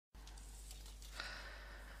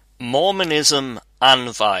Mormonism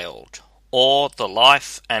Unveiled, or The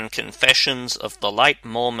Life and Confessions of the Late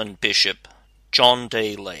Mormon Bishop John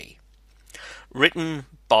D. Lee, written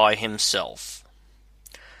by himself.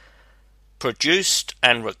 Produced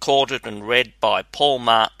and recorded and read by Paul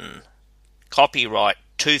Martin. Copyright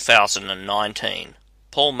 2019.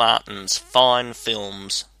 Paul Martin's Fine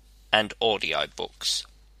Films and Audiobooks.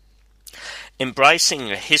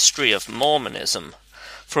 Embracing a history of Mormonism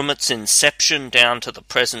from its inception down to the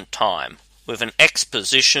present time, with an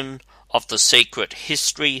exposition of the secret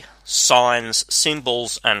history, signs,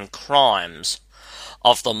 symbols, and crimes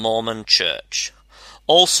of the Mormon Church.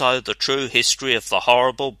 Also the true history of the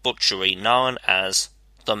horrible butchery known as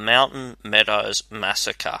the Mountain Meadows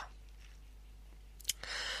Massacre.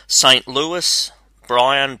 St. Louis,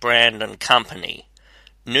 Brian Brand and Company,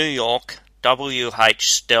 New York, W. H.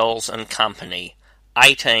 Stells and Company,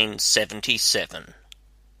 1877.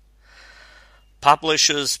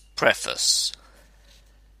 Publisher's Preface.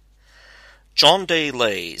 John D.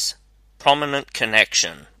 Lee's prominent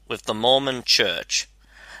connection with the Mormon Church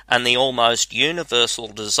and the almost universal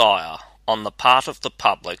desire on the part of the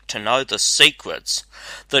public to know the secrets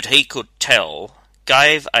that he could tell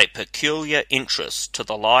gave a peculiar interest to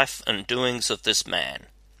the life and doings of this man,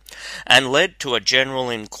 and led to a general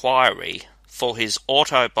inquiry for his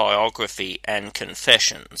autobiography and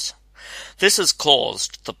confessions. This has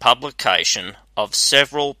caused the publication of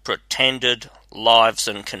several pretended lives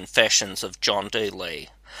and confessions of John D. Lee,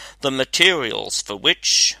 the materials for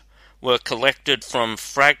which were collected from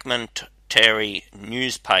fragmentary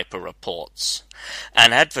newspaper reports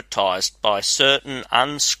and advertised by certain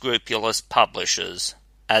unscrupulous publishers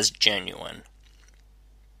as genuine.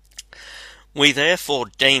 We therefore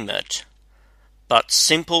deem it but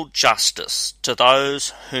simple justice to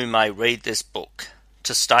those who may read this book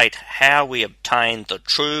to state how we obtained the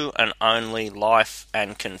true and only life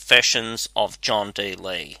and confessions of John D.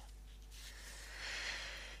 Lee.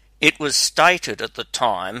 It was stated at the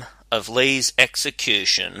time of Lee's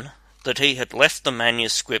execution that he had left the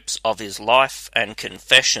manuscripts of his life and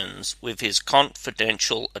confessions with his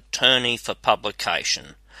confidential attorney for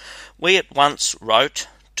publication. We at once wrote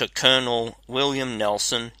to Colonel William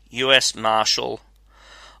Nelson, U.S. Marshal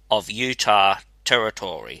of Utah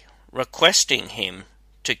Territory, requesting him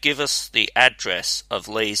to give us the address of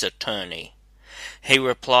Lee's attorney. He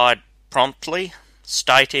replied promptly,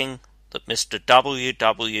 stating that Mr. W.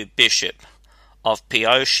 W. Bishop of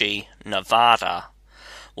Pioche, Nevada,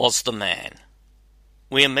 was the man.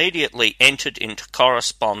 We immediately entered into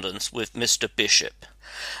correspondence with Mr. Bishop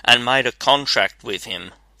and made a contract with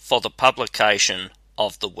him for the publication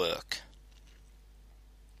of the work.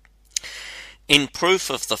 In proof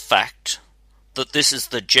of the fact that this is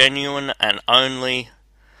the genuine and only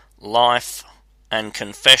life and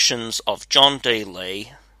confessions of John D.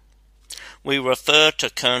 Lee, we refer to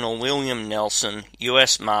Colonel William Nelson,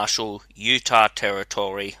 U.S. Marshal, Utah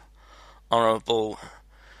Territory, Honorable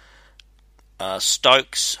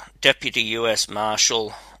Stokes, Deputy U.S.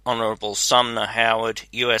 Marshal, Honorable Sumner Howard,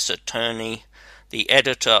 U.S. Attorney, the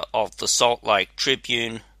Editor of the Salt Lake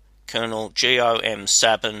Tribune, Colonel G.O.M.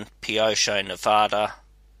 Sabin, Pioche, Nevada,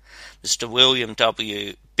 Mr. William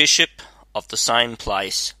W. Bishop of the same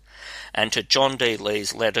place, and to John D.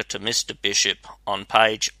 Lee's letter to Mr. Bishop on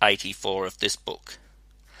page 84 of this book.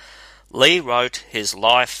 Lee wrote his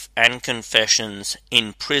life and confessions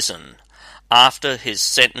in prison after his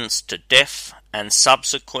sentence to death, and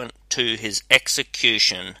subsequent to his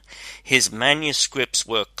execution, his manuscripts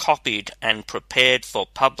were copied and prepared for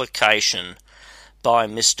publication by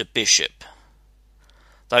Mr. Bishop.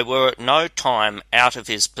 They were at no time out of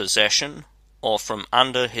his possession or from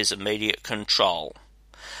under his immediate control,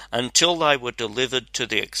 until they were delivered to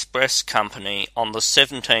the Express Company on the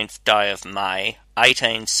 17th day of May,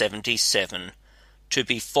 1877, to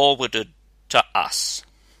be forwarded to us.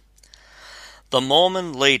 The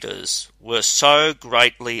Mormon leaders were so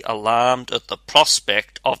greatly alarmed at the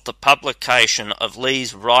prospect of the publication of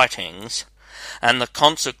Lee's writings and the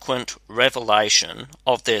consequent revelation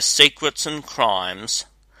of their secrets and crimes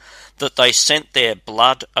that they sent their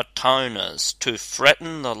blood atoners to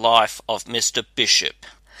threaten the life of Mr. Bishop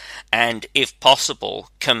and, if possible,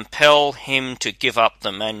 compel him to give up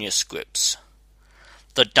the manuscripts.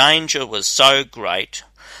 The danger was so great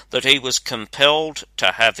that he was compelled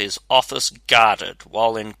to have his office guarded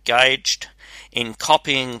while engaged in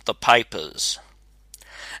copying the papers,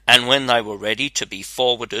 and when they were ready to be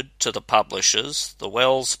forwarded to the publishers, the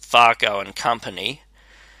Wells, Fargo and Company,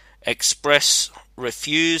 Express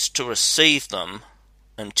refused to receive them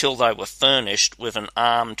until they were furnished with an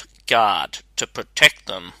armed guard to protect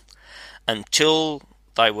them until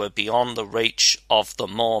they were beyond the reach of the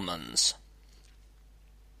Mormons.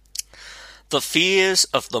 The fears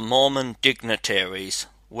of the Mormon dignitaries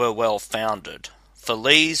were well founded, for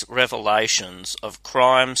these revelations of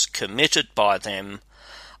crimes committed by them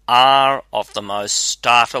are of the most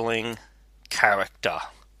startling character.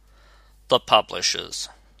 The publishers.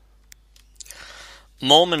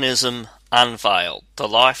 Mormonism Unveiled, the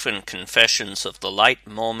life and confessions of the late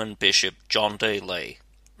Mormon Bishop John D. Lee,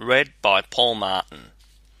 read by Paul Martin.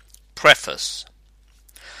 Preface.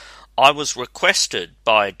 I was requested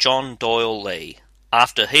by John Doyle Lee,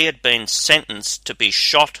 after he had been sentenced to be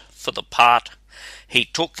shot for the part he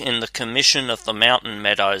took in the commission of the Mountain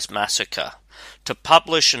Meadows Massacre, to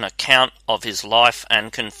publish an account of his life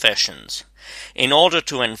and confessions, in order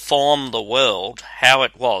to inform the world how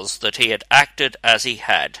it was that he had acted as he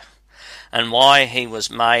had, and why he was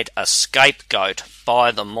made a scapegoat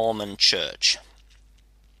by the Mormon Church.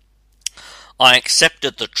 I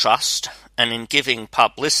accepted the trust, and in giving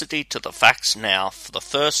publicity to the facts now for the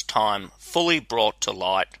first time fully brought to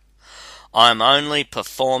light, I am only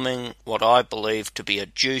performing what I believe to be a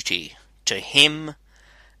duty to him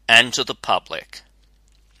and to the public.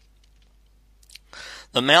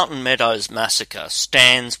 The Mountain Meadows Massacre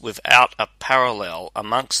stands without a parallel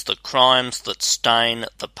amongst the crimes that stain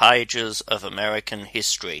the pages of American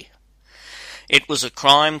history. It was a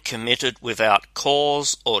crime committed without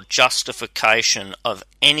cause or justification of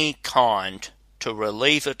any kind to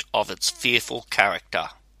relieve it of its fearful character.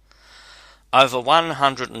 Over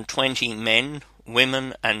 120 men,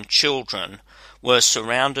 women and children were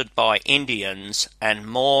surrounded by Indians and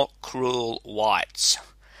more cruel whites,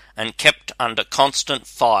 and kept under constant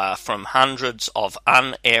fire from hundreds of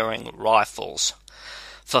unerring rifles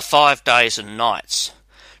for 5 days and nights,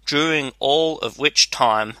 during all of which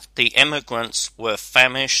time the emigrants were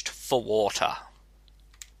famished for water.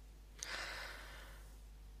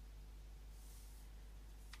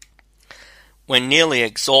 When nearly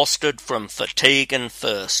exhausted from fatigue and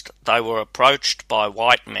thirst, they were approached by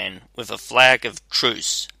white men with a flag of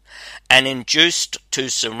truce, and induced to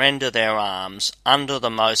surrender their arms under the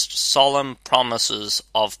most solemn promises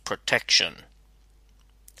of protection.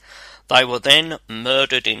 They were then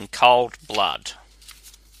murdered in cold blood,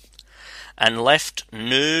 and left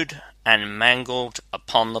nude and mangled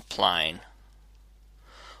upon the plain.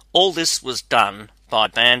 All this was done by a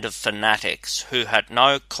band of fanatics who had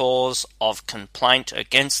no cause of complaint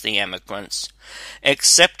against the emigrants,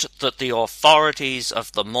 except that the authorities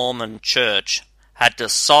of the Mormon Church had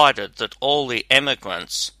decided that all the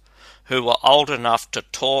emigrants who were old enough to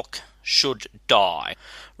talk should die,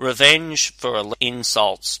 revenge for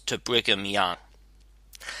insults to Brigham Young,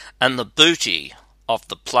 and the booty of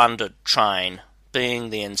the plundered train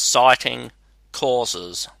being the inciting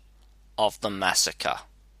causes of the massacre.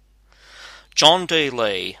 John D.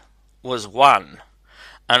 Lee was one,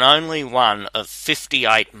 and only one, of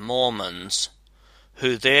 58 Mormons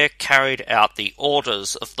who there carried out the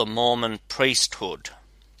orders of the Mormon priesthood.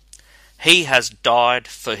 He has died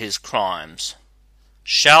for his crimes.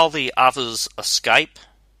 Shall the others escape?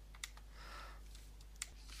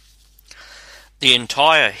 The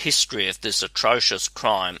entire history of this atrocious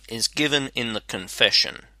crime is given in the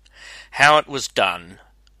confession, how it was done,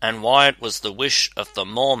 and why it was the wish of the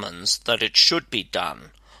Mormons that it should be done.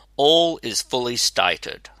 All is fully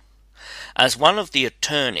stated. As one of the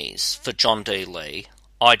attorneys for John D. Lee,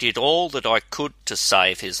 I did all that I could to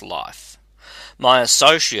save his life. My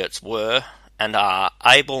associates were and are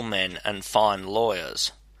able men and fine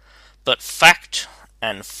lawyers, but fact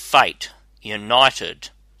and fate united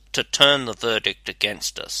to turn the verdict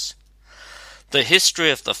against us. The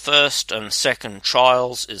history of the first and second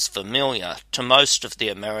trials is familiar to most of the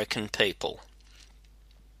American people.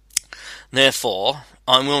 Therefore,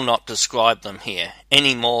 I will not describe them here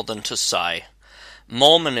any more than to say,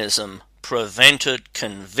 Mormonism prevented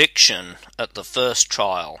conviction at the first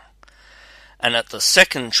trial, and at the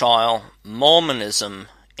second trial, Mormonism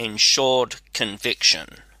ensured conviction.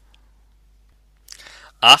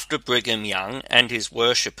 After Brigham Young and his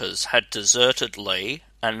worshippers had deserted Lee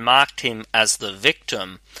and marked him as the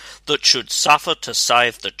victim that should suffer to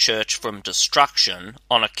save the church from destruction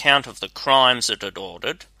on account of the crimes it had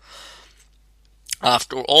ordered,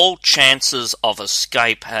 after all chances of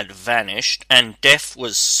escape had vanished and death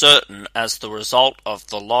was certain as the result of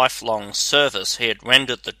the lifelong service he had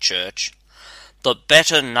rendered the church, the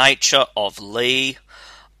better nature of Lee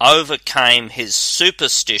overcame his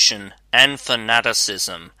superstition and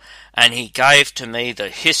fanaticism, and he gave to me the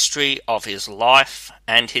history of his life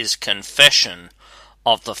and his confession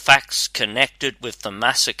of the facts connected with the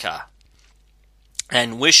massacre,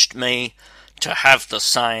 and wished me to have the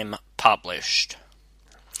same published.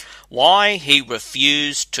 Why he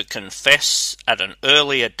refused to confess at an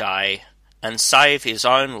earlier day and save his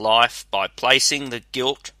own life by placing the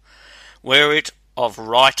guilt where it of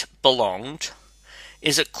right belonged,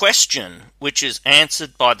 is a question which is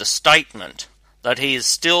answered by the statement that he is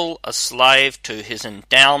still a slave to his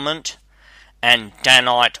endowment and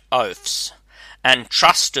Danite oaths, and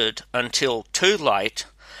trusted until too late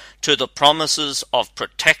to the promises of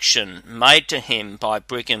protection made to him by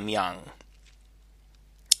Brigham Young.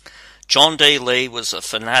 John D. Lee was a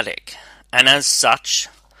fanatic, and as such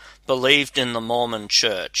believed in the Mormon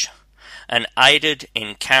Church, and aided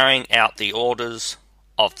in carrying out the orders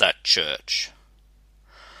of that church.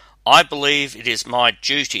 I believe it is my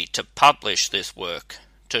duty to publish this work,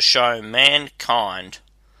 to show mankind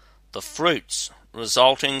the fruits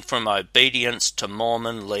resulting from obedience to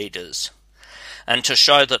Mormon leaders, and to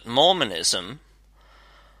show that Mormonism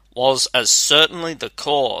was as certainly the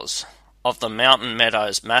cause of the Mountain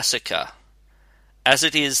Meadows Massacre as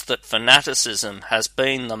it is that fanaticism has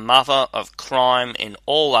been the mother of crime in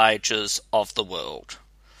all ages of the world.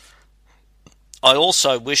 I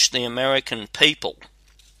also wish the American people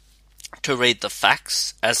to read the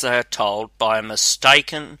facts as they are told by a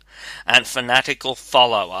mistaken and fanatical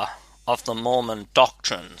follower of the Mormon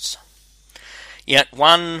doctrines, yet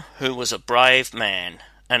one who was a brave man,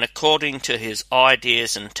 and according to his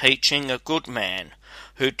ideas and teaching a good man,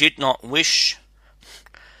 who did not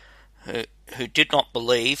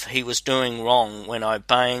believe he was doing wrong when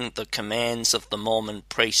obeying the commands of the Mormon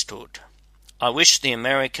priesthood. I wish the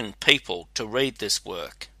American people to read this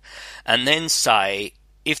work, and then say,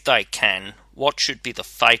 if they can, what should be the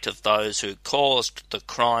fate of those who caused the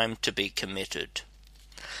crime to be committed.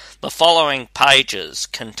 The following pages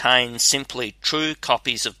contain simply true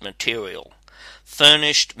copies of material,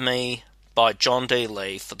 furnished me by John D.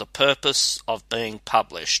 Lee for the purpose of being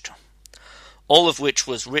published, all of which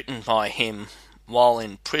was written by him while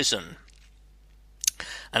in prison,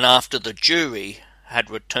 and after the jury had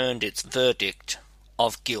returned its verdict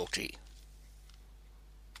of guilty.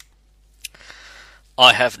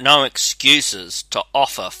 I have no excuses to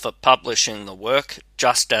offer for publishing the work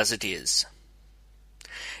just as it is.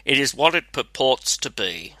 It is what it purports to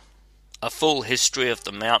be, a full history of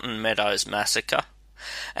the Mountain Meadows Massacre,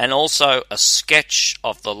 and also a sketch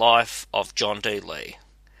of the life of John D. Lee,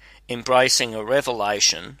 embracing a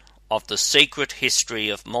revelation of the secret history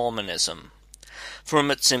of Mormonism, from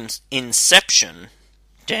its inception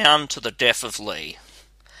down to the death of Lee,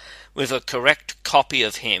 with a correct copy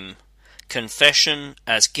of him, confession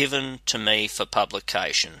as given to me for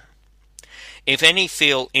publication. If any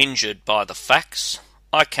feel injured by the facts,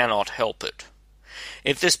 I cannot help it.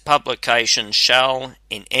 If this publication shall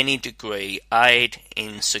in any degree aid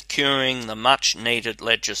in securing the much-needed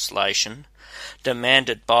legislation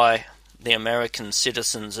demanded by the American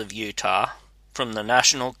citizens of Utah from the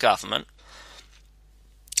national government,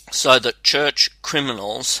 so that church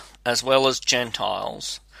criminals as well as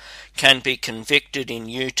Gentiles can be convicted in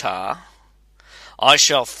Utah, I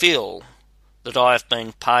shall feel that I have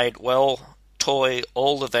been paid well toy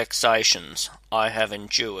all the vexations I have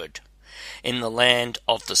endured in the land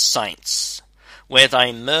of the saints, where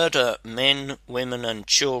they murder men, women, and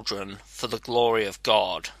children for the glory of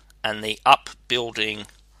God and the upbuilding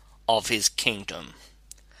of his kingdom.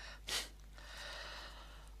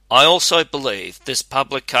 I also believe this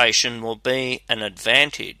publication will be an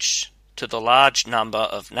advantage to the large number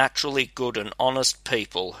of naturally good and honest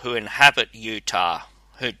people who inhabit Utah,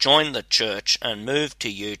 who join the church and move to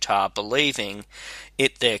Utah believing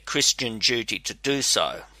it their Christian duty to do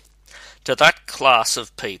so. To that class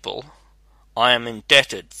of people I am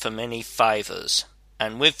indebted for many favours,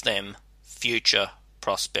 and with them future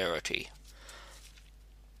prosperity.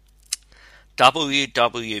 W.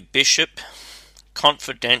 W. Bishop,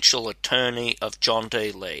 confidential attorney of John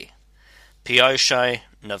D. Lee, Pioche,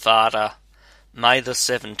 Nevada, May the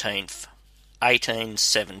 17th,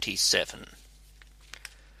 1877.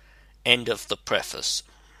 End of the preface.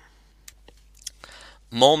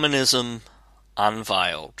 Mormonism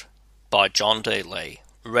Unveiled by John D. Lee.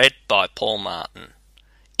 Read by Paul Martin.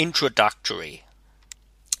 Introductory.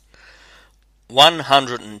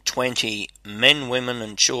 120 men, women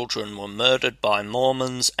and children were murdered by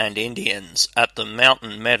Mormons and Indians at the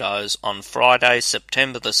Mountain Meadows on Friday,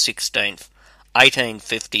 September the 16th,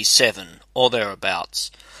 1857, or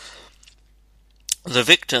thereabouts. The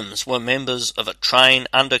victims were members of a train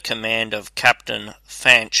under command of Captain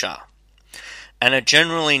Fancher, and are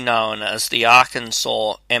generally known as the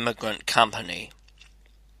Arkansas Emigrant Company.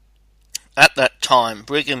 At that time,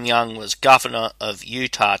 Brigham Young was governor of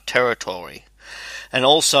Utah Territory, and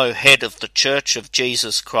also head of the Church of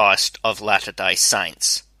Jesus Christ of Latter-day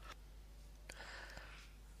Saints.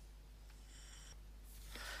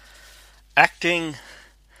 Acting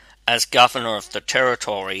as governor of the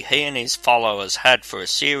territory, he and his followers had for a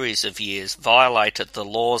series of years violated the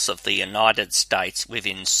laws of the United States with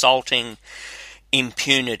insulting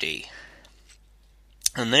impunity,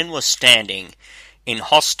 and then was standing in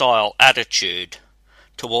hostile attitude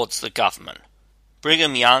towards the government.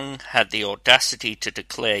 Brigham Young had the audacity to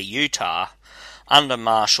declare Utah under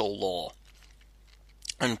martial law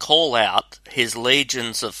and call out his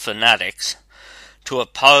legions of fanatics to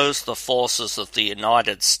oppose the forces of the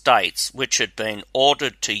United States, which had been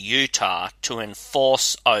ordered to Utah to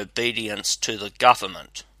enforce obedience to the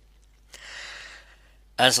government.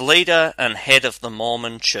 As leader and head of the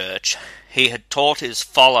Mormon Church, he had taught his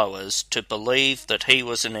followers to believe that he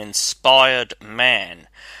was an inspired man,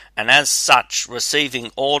 and as such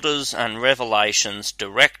receiving orders and revelations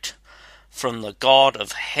direct from the God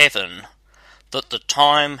of heaven, that the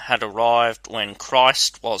time had arrived when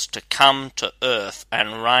Christ was to come to earth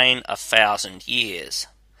and reign 1,000 years,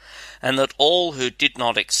 and that all who did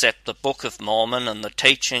not accept the Book of Mormon and the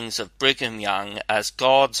teachings of Brigham Young as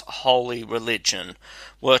God's holy religion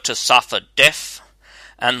were to suffer death,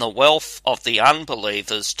 and the wealth of the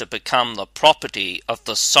unbelievers to become the property of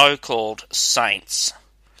the so-called saints.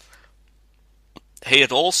 He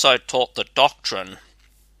had also taught the doctrine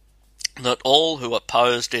that all who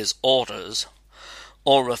opposed his orders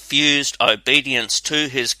or refused obedience to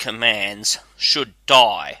his commands should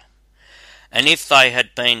die, and if they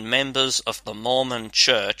had been members of the Mormon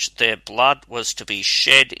Church, their blood was to be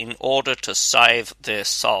shed in order to save their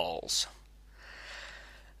souls.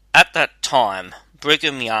 At that time,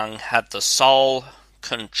 Brigham Young had the sole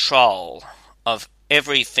control of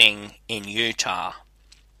everything in Utah.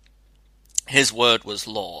 His word was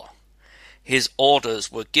law. His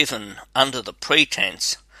orders were given under the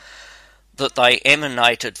pretense that they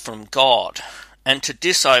emanated from God, and to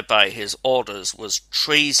disobey his orders was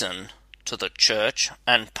treason to the church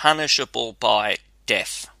and punishable by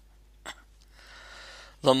death.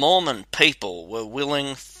 The Mormon people were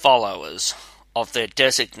willing followers of their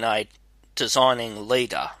designing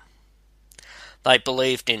leader. They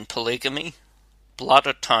believed in polygamy, blood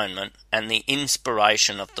atonement, and the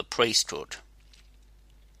inspiration of the priesthood.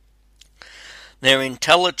 Their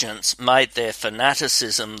intelligence made their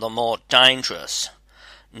fanaticism the more dangerous.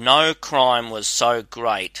 No crime was so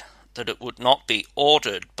great that it would not be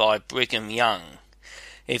ordered by Brigham Young.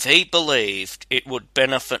 If he believed it would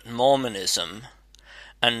benefit Mormonism,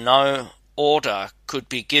 and no order could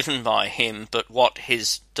be given by him but what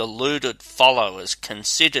his deluded followers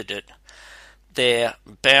considered it their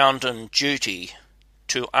bounden duty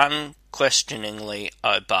to unquestioningly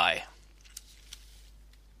obey.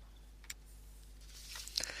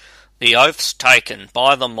 The oaths taken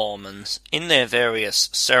by the Mormons in their various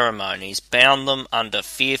ceremonies bound them under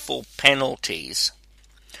fearful penalties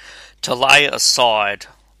to lay aside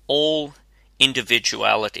all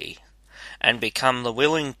individuality and become the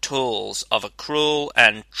willing tools of a cruel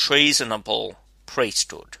and treasonable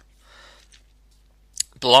priesthood.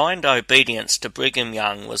 Blind obedience to Brigham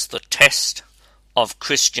Young was the test of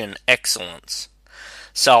Christian excellence.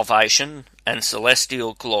 Salvation and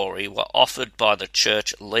celestial glory were offered by the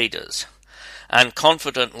church leaders, and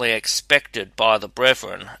confidently expected by the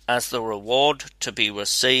brethren as the reward to be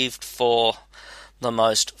received for the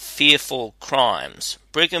most fearful crimes.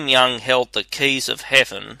 Brigham Young held the keys of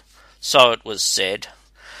heaven, so it was said,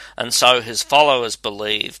 and so his followers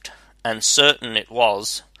believed, and certain it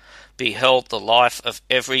was, beheld the life of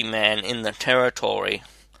every man in the territory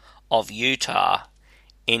of Utah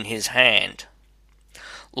in his hand.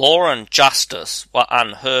 Law and justice were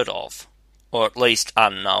unheard of, or at least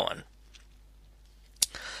unknown.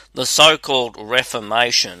 The so-called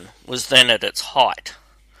Reformation was then at its height.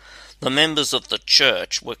 The members of the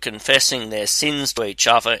church were confessing their sins to each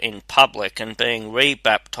other in public and being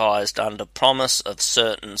rebaptized under promise of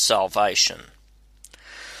certain salvation.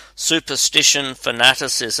 Superstition,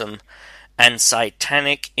 fanaticism, and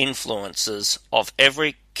satanic influences of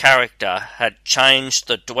every character had changed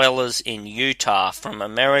the dwellers in Utah from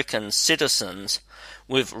American citizens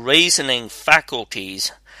with reasoning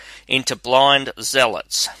faculties into blind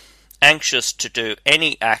zealots, anxious to do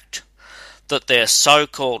any act that their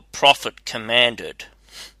so-called prophet commanded.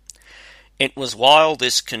 It was while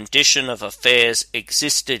this condition of affairs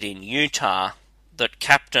existed in Utah that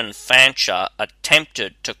Captain Fancher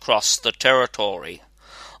attempted to cross the territory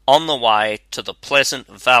on the way to the pleasant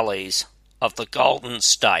valleys of the Golden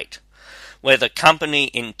State, where the company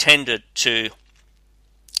intended to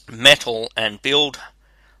settle and build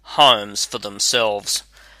homes for themselves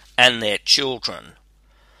and their children.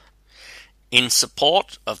 In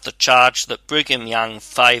support of the charge that Brigham Young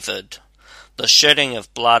favoured the shedding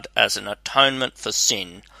of blood as an atonement for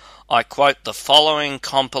sin, I quote the following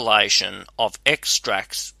compilation of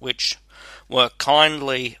extracts which were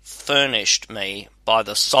kindly furnished me by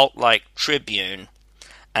the Salt Lake Tribune,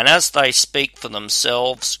 and as they speak for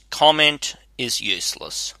themselves, comment is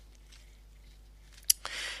useless.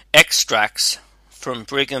 Extracts from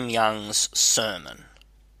Brigham Young's sermon.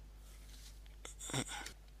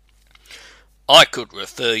 I could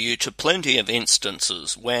refer you to plenty of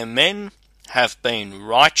instances where men have been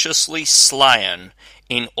righteously slain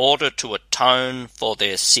in order to atone for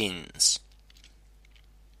their sins.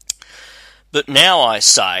 But now I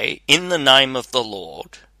say, in the name of the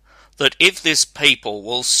Lord, that if this people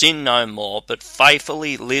will sin no more but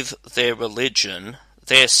faithfully live their religion,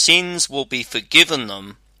 their sins will be forgiven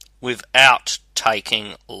them without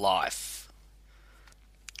taking life.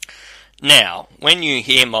 Now, when you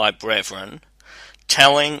hear my brethren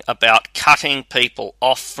telling about cutting people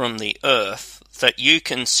off from the earth that you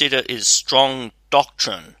consider is strong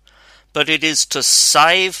doctrine, but it is to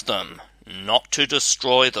save them, not to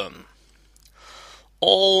destroy them.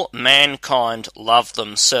 All mankind love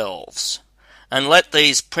themselves, and let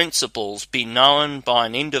these principles be known by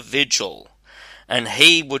an individual, and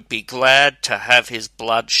he would be glad to have his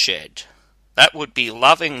blood shed. That would be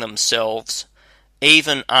loving themselves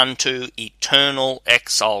even unto eternal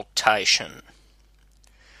exaltation.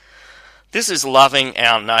 This is loving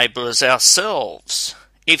our neighbour as ourselves.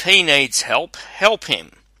 If he needs help, help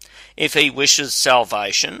him. If he wishes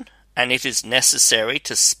salvation, and it is necessary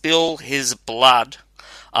to spill his blood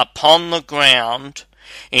upon the ground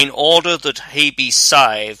in order that he be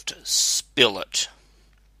saved, spill it.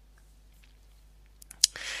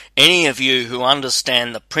 Any of you who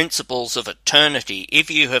understand the principles of eternity,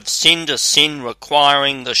 if you have sinned a sin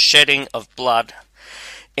requiring the shedding of blood,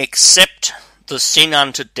 except the sin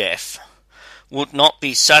unto death, would not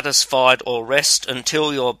be satisfied or rest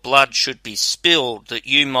until your blood should be spilled, that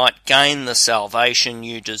you might gain the salvation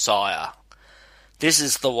you desire. This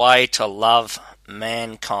is the way to love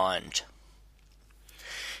mankind.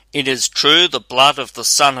 It is true the blood of the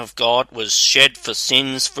Son of God was shed for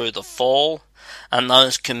sins through the fall, and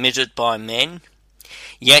those committed by men.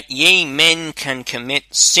 Yet ye men can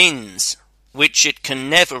commit sins which it can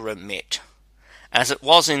never remit. As it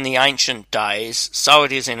was in the ancient days, so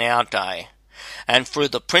it is in our day. And through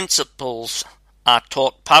the principles are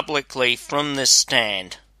taught publicly from this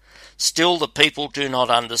stand. Still the people do not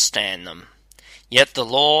understand them. Yet the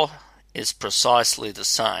law is precisely the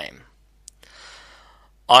same.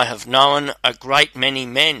 I have known a great many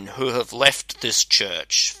men who have left this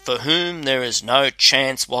church, for whom there is no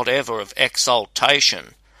chance whatever of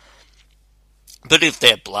exaltation. But if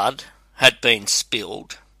their blood had been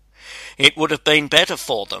spilled, it would have been better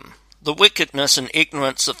for them. The wickedness and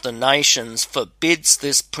ignorance of the nations forbids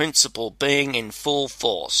this principle being in full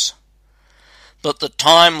force. But the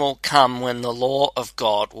time will come when the law of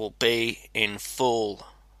God will be in full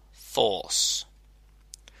force.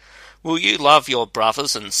 Will you love your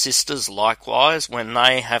brothers and sisters likewise when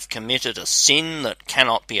they have committed a sin that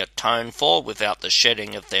cannot be atoned for without the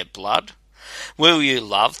shedding of their blood? Will you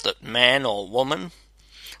love that man or woman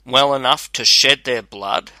well enough to shed their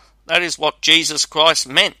blood? That is what Jesus Christ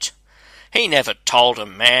meant. He never told a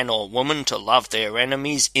man or woman to love their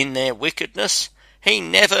enemies in their wickedness. He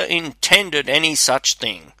never intended any such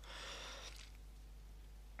thing.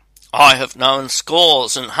 I have known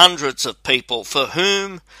scores and hundreds of people for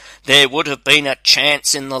whom there would have been a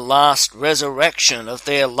chance in the last resurrection of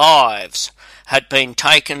their lives had been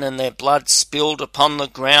taken and their blood spilled upon the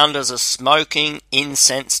ground as a smoking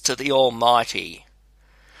incense to the Almighty,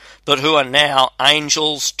 but who are now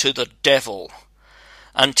angels to the devil,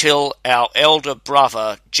 until our elder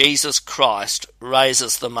brother, Jesus Christ,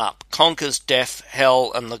 raises them up, conquers death,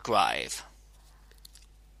 hell, and the grave.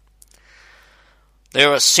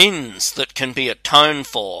 There are sins that can be atoned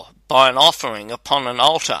for by an offering upon an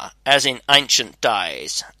altar, as in ancient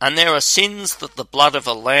days, and there are sins that the blood of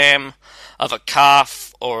a lamb, of a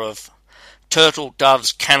calf, or of turtle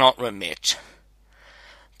doves cannot remit,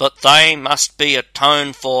 but they must be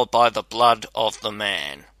atoned for by the blood of the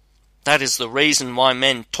man. That is the reason why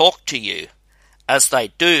men talk to you as they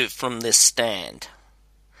do from this stand.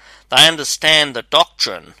 They understand the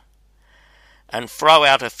doctrine and throw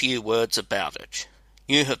out a few words about it.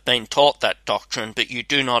 You have been taught that doctrine, but you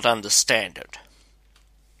do not understand it.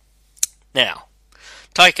 Now,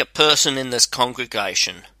 take a person in this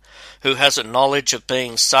congregation who has a knowledge of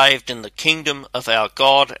being saved in the kingdom of our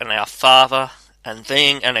God and our Father, and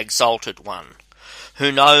being an exalted one,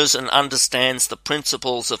 who knows and understands the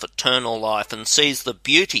principles of eternal life and sees the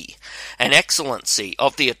beauty and excellency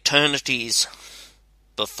of the eternities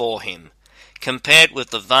before him. compared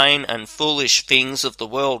with the vain and foolish things of the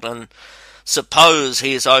world, and suppose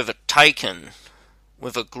he is overtaken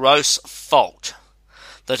with a gross fault,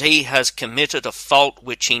 that he has committed a fault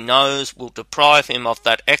which he knows will deprive him of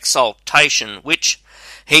that exaltation which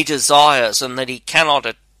he desires, and that he cannot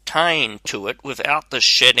attain to it without the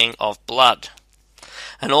shedding of blood,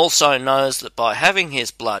 and also knows that by having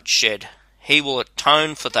his blood shed he will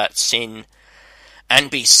atone for that sin and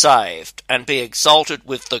be saved, and be exalted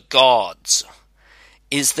with the gods.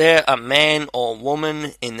 Is there a man or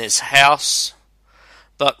woman in this house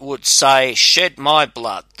but would say, shed my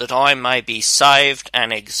blood, that I may be saved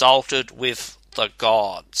and exalted with the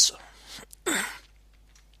gods?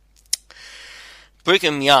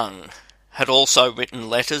 Brigham Young had also written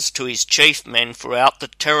letters to his chief men throughout the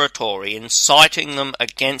territory, inciting them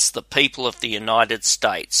against the people of the United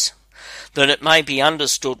States, that it may be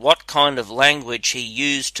understood what kind of language he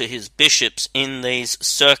used to his bishops in these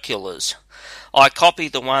circulars. I copy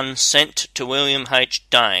the one sent to William H.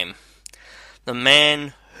 Dame, the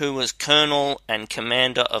man who was colonel and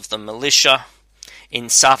commander of the militia in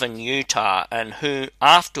southern Utah, and who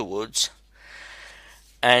afterwards,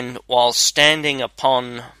 and while standing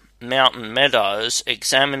upon Mountain Meadows,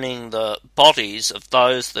 examining the bodies of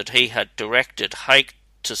those that he had directed Hake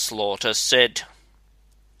to slaughter, said,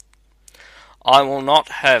 I will not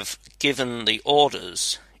have given the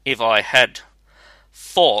orders if I had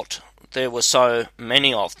thought there were so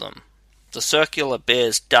many of them. The circular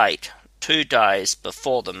bears date 2 days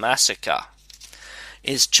before the massacre,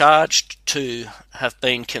 is charged to have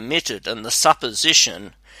been committed, and the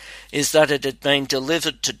supposition is that it had been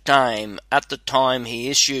delivered to Dame at the time he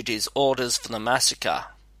issued his orders for the massacre.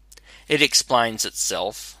 It explains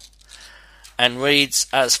itself and reads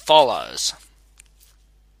as follows.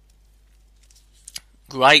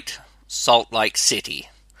 Great Salt Lake City,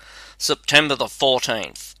 September the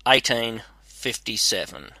 14th,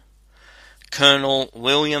 1857. Colonel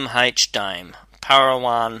William H. Dame,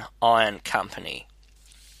 Parawan Iron Company.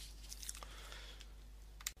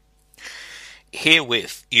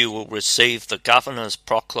 Herewith you will receive the Governor's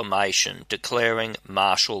proclamation declaring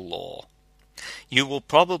martial law. You will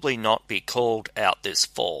probably not be called out this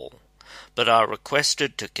fall, but are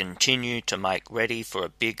requested to continue to make ready for a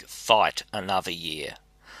big fight another year.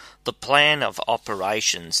 The plan of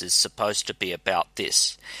operations is supposed to be about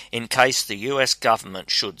this. In case the US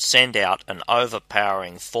government should send out an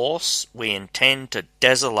overpowering force, we intend to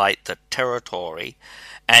desolate the territory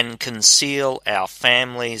and conceal our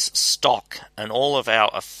family's stock and all of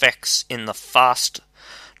our effects in the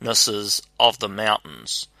fastnesses of the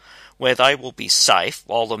mountains, where they will be safe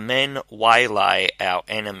while the men waylay our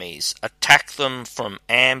enemies, attack them from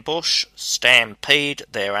ambush, stampede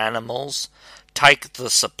their animals, take the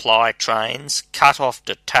supply trains, cut off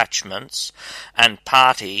detachments and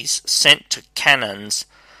parties sent to cannons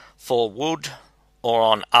for wood or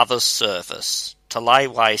on other service, to lay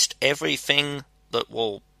waste everything that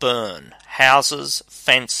will burn, houses,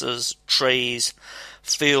 fences, trees,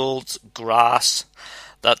 fields, grass,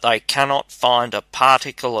 that they cannot find a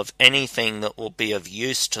particle of anything that will be of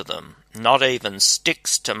use to them, not even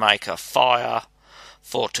sticks to make a fire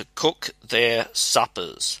for to cook their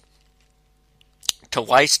suppers, to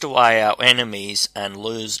waste away our enemies and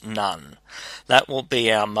lose none. That will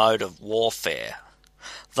be our mode of warfare.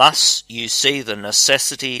 Thus you see the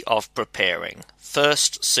necessity of preparing.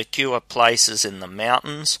 First, secure places in the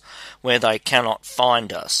mountains where they cannot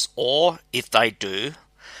find us, or, if they do,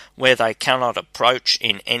 where they cannot approach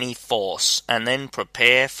in any force, and then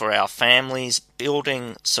prepare for our families,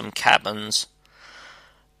 building some cabins,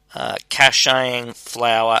 caching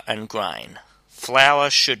flour and grain. Flour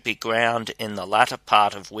should be ground in the latter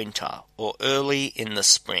part of winter or early in the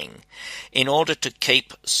spring, in order to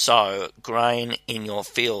keep sow grain in your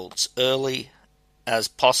fields early as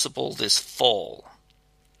possible this fall,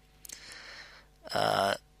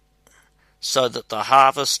 so that the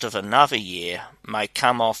harvest of another year may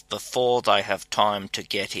come off before they have time to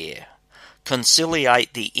get here.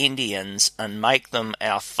 Conciliate the Indians and make them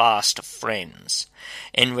our fast friends.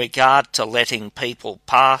 In regard to letting people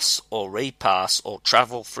pass or repass or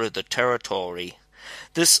travel through the territory,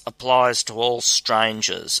 this applies to all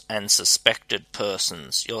strangers and suspected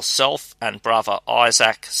persons. Yourself and brother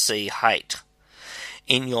Isaac C. Haight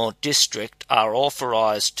in your district are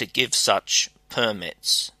authorized to give such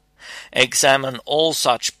permits. Examine all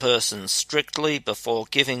such persons strictly before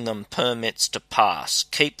giving them permits to pass.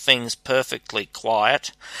 Keep things perfectly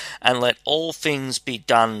quiet, and let all things be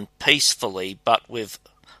done peacefully but with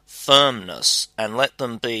firmness, and let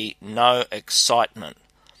them be no excitement.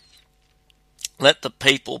 Let the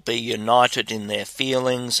people be united in their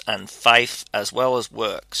feelings and faith as well as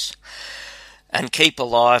works. and keep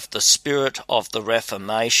alive the spirit of the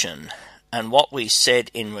Reformation. And what we said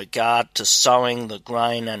in regard to sowing the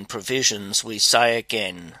grain and provisions we say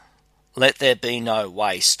again. Let there be no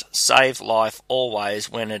waste. Save life always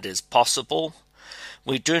when it is possible.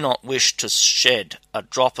 We do not wish to shed a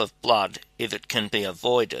drop of blood if it can be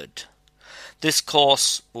avoided. This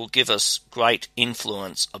course will give us great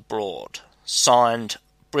influence abroad. Signed,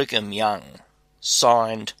 Brigham Young.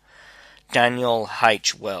 Signed, Daniel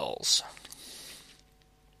H. Wells.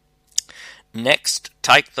 Next,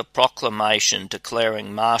 take the proclamation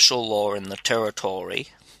declaring martial law in the territory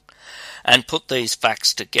and put these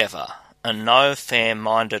facts together, and no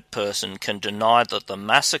fair-minded person can deny that the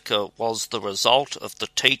massacre was the result of the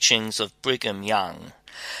teachings of Brigham Young,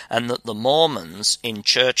 and that the Mormons in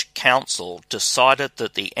church council decided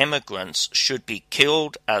that the emigrants should be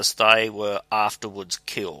killed as they were afterwards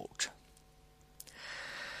killed.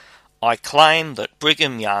 I claim that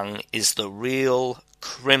Brigham Young is the real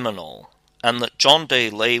criminal, and that John D.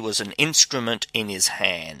 Lee was an instrument in his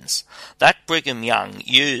hands. That Brigham Young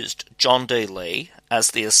used John D. Lee as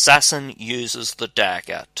the assassin uses the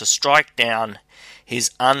dagger to strike down his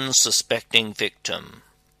unsuspecting victim.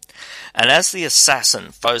 And as the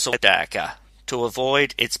assassin throws a dagger to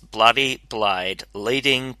avoid its bloody blade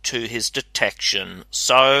leading to his detection,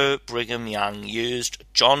 so Brigham Young used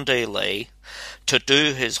John D. Lee to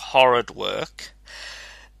do his horrid work.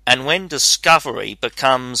 And when discovery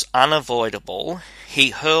becomes unavoidable, he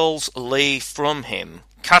hurls Lee from him,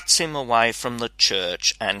 cuts him away from the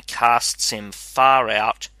church, and casts him far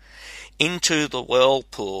out into the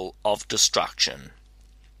whirlpool of destruction.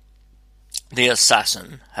 The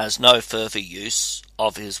assassin has no further use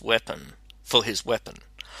of his weapon for his weapon.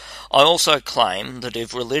 I also claim that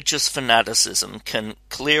if religious fanaticism can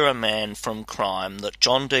clear a man from crime, that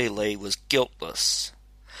John D. Lee was guiltless.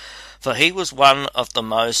 For he was one of the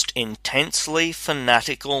most intensely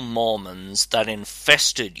fanatical Mormons that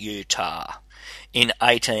infested Utah in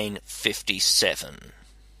 1857.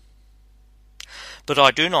 But I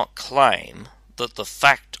do not claim that the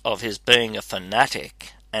fact of his being a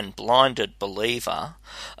fanatic and blinded believer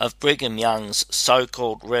of Brigham Young's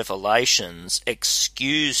so-called revelations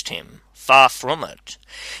excused him. Far from it.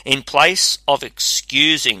 In place of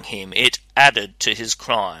excusing him, it added to his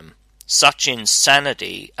crime. Such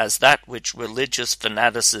insanity as that which religious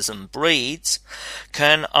fanaticism breeds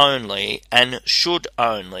can only and should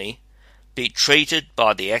only be treated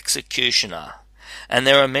by the executioner, and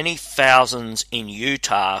there are many thousands in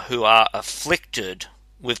Utah who are afflicted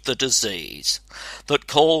with the disease that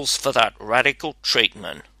calls for that radical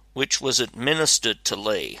treatment which was administered to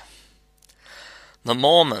Lee. The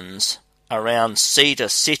Mormons around Cedar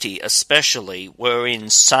City especially were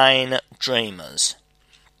insane dreamers.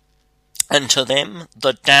 And to them,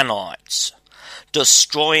 the Danites,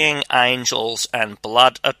 destroying angels and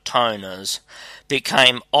blood atoners,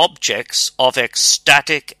 became objects of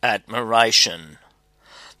ecstatic admiration.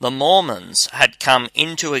 The Mormons had come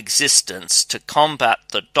into existence to combat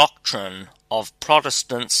the doctrine of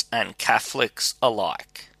Protestants and Catholics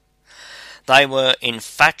alike. They were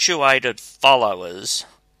infatuated followers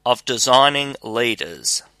of designing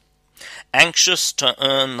leaders, anxious to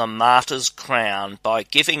earn the martyr's crown by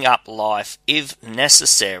giving up life, if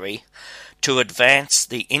necessary, to advance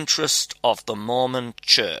the interest of the Mormon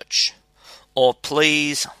Church, or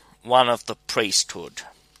please one of the priesthood.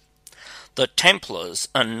 The Templars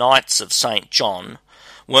and Knights of St. John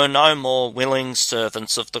were no more willing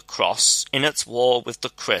servants of the cross in its war with the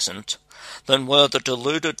Crescent than were the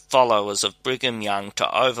deluded followers of Brigham Young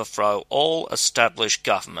to overthrow all established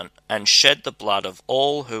government and shed the blood of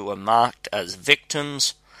all who were marked as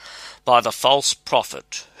victims by the false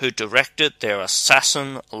prophet who directed their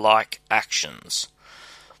assassin-like actions.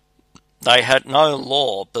 They had no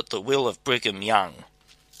law but the will of Brigham Young,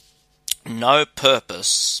 no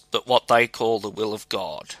purpose but what they call the will of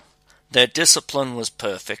God. Their discipline was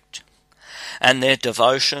perfect, and their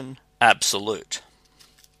devotion absolute.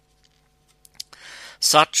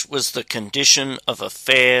 Such was the condition of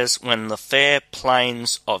affairs when the fair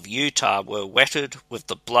plains of Utah were wetted with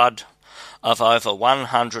the blood of over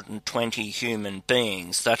 120 human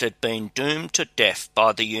beings that had been doomed to death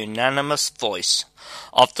by the unanimous voice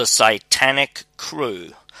of the satanic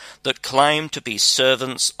crew that claimed to be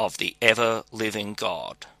servants of the ever-living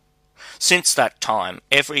God. Since that time,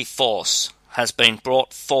 every force has been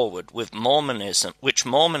brought forward with which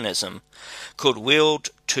Mormonism could wield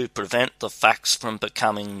to prevent the facts from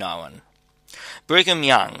becoming known. Brigham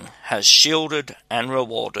Young has shielded and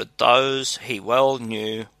rewarded those he well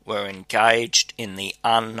knew were engaged in the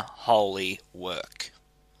unholy work.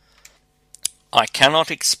 I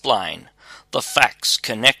cannot explain the facts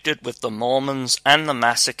connected with the Mormons and the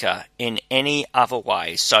massacre in any other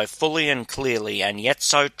way so fully and clearly and yet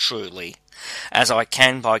so truly as I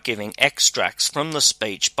can by giving extracts from the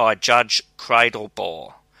speech by Judge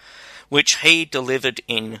Cradlebore, which he delivered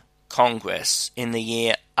in Congress in the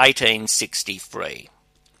year 1863.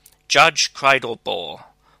 Judge Cradlebore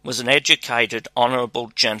was an educated,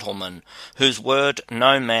 honourable gentleman whose word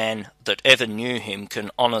no man that ever knew him can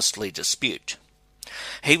honestly dispute.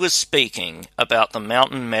 He was speaking about the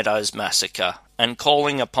Mountain Meadows Massacre and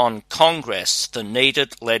calling upon Congress for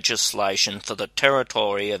needed legislation for the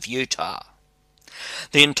territory of Utah.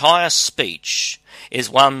 The entire speech is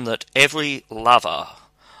one that every lover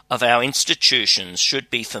of our institutions should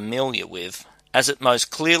be familiar with, as it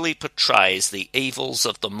most clearly portrays the evils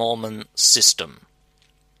of the Mormon system.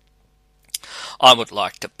 I would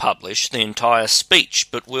like to publish the entire speech,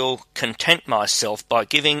 but will content myself by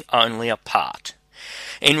giving only a part.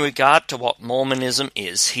 In regard to what Mormonism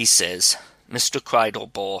is, he says, Mr.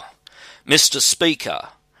 Cradlebore, Mr. Speaker,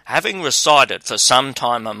 having resided for some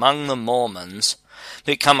time among the Mormons,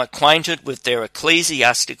 become acquainted with their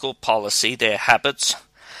ecclesiastical policy, their habits,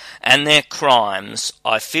 and their crimes,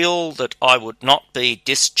 I feel that I would not be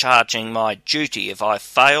discharging my duty if I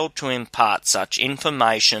failed to impart such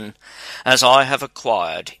information as I have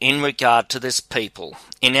acquired in regard to this people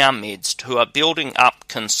in our midst who are building up,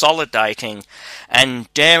 consolidating,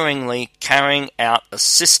 and daringly carrying out a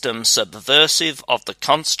system subversive of the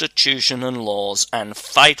Constitution and laws and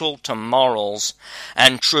fatal to morals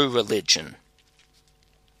and true religion.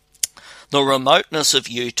 The remoteness of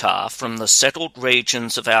Utah from the settled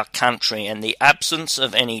regions of our country and the absence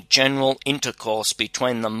of any general intercourse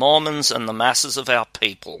between the Mormons and the masses of our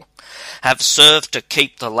people have served to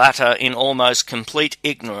keep the latter in almost complete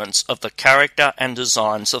ignorance of the character and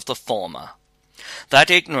designs of the former. That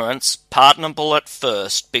ignorance, pardonable at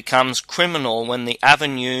first, becomes criminal when the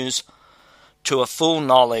avenues to a full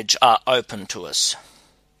knowledge are open to us.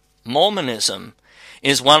 Mormonism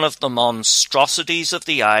is one of the monstrosities of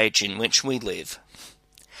the age in which we live.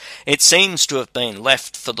 It seems to have been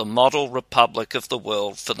left for the model republic of the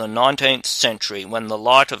world for the 19th century, when the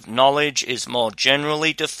light of knowledge is more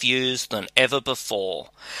generally diffused than ever before,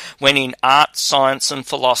 when in art, science, and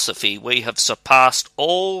philosophy we have surpassed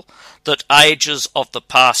all that ages of the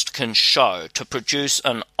past can show, to produce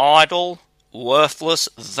an idle, worthless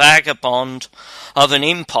vagabond of an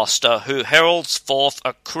impostor who heralds forth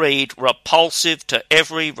a creed repulsive to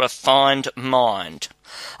every refined mind,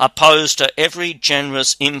 opposed to every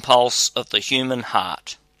generous impulse of the human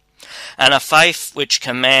heart, and a faith which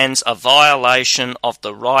commands a violation of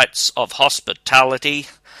the rights of hospitality,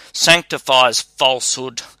 sanctifies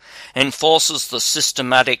falsehood, enforces the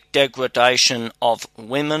systematic degradation of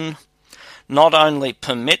women, not only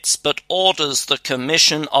permits but orders the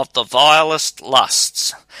commission of the vilest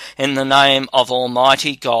lusts in the name of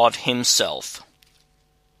Almighty God himself,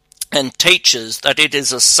 and teaches that it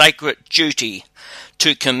is a sacred duty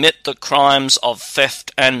to commit the crimes of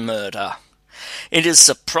theft and murder. It is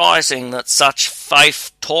surprising that such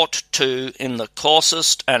faith taught to in the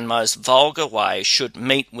coarsest and most vulgar way should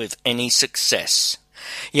meet with any success.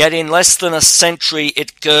 Yet in less than a century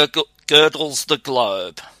it girdles the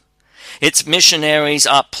globe. Its missionaries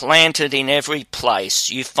are planted in every place.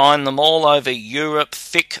 You find them all over Europe,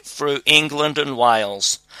 thick through England and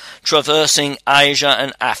Wales, traversing Asia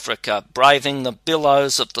and Africa, braving the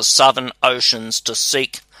billows of the southern oceans to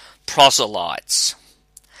seek proselytes.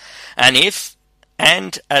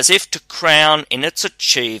 And as if to crown in its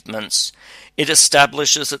achievements, it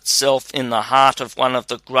establishes itself in the heart of one of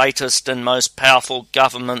the greatest and most powerful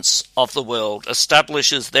governments of the world,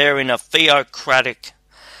 establishes therein a theocratic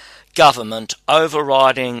government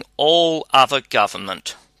overriding all other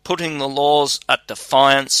government, putting the laws at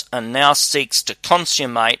defiance, and now seeks to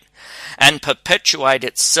consummate and perpetuate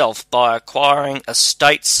itself by acquiring a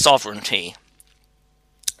state sovereignty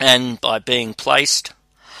and by being placed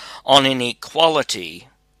on an equality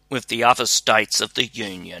with the other states of the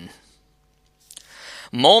Union.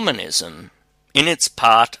 Mormonism, in its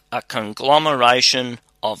part, a conglomeration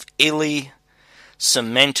of illy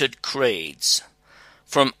cemented creeds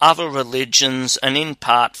from other religions, and in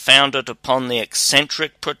part founded upon the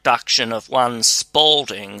eccentric production of one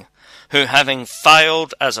Spalding, who, having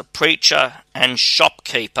failed as a preacher and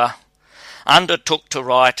shopkeeper, undertook to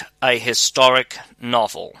write a historic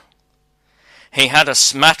novel. He had a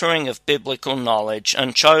smattering of biblical knowledge,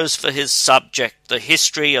 and chose for his subject the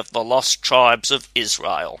history of the lost tribes of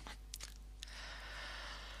Israel.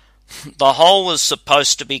 The whole was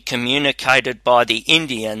supposed to be communicated by the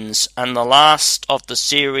Indians, and the last of the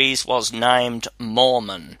series was named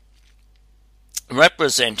Mormon,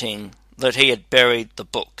 representing that he had buried the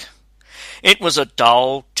book. It was a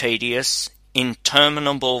dull, tedious,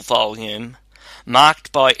 interminable volume,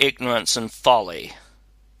 marked by ignorance and folly.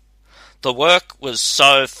 The work was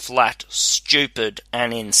so flat, stupid,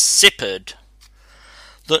 and insipid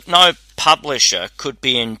that no publisher could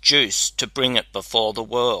be induced to bring it before the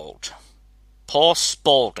world. Poor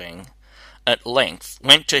Spaulding at length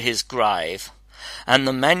went to his grave, and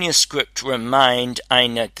the manuscript remained a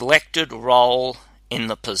neglected roll in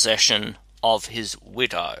the possession of his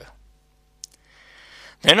widow.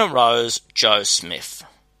 Then arose Joe Smith,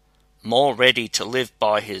 more ready to live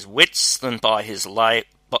by his wits than by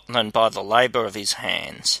the labour of his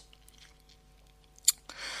hands.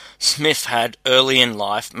 Smith had early in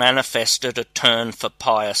life manifested a turn for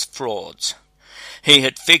pious frauds. He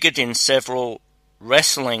had figured in several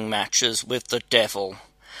wrestling matches with the devil,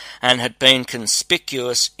 and had been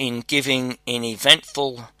conspicuous in giving in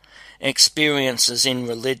eventful experiences in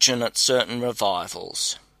religion at certain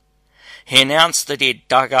revivals. He announced that he had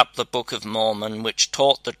dug up the Book of Mormon, which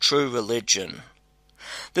taught the true religion.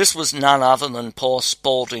 This was none other than poor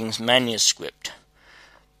Spaulding's manuscript,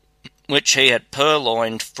 which he had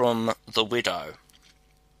purloined from the widow.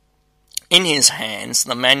 In his hands,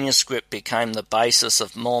 the manuscript became the basis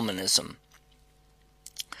of Mormonism.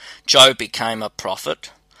 Joe became a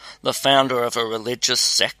prophet, the founder of a religious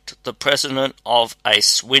sect, the president of a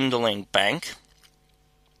swindling bank,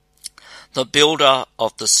 the builder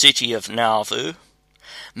of the city of Nauvoo,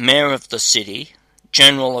 mayor of the city,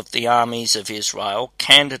 general of the armies of Israel,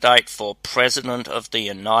 candidate for president of the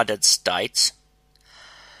United States,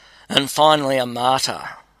 and finally a martyr,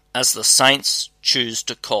 as the saints choose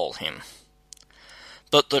to call him.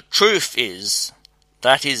 But the truth is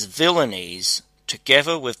that his villainies,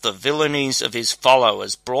 together with the villainies of his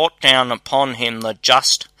followers, brought down upon him the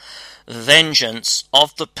just vengeance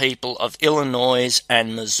of the people of Illinois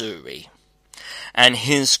and Missouri, and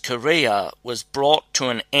his career was brought to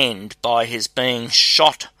an end by his being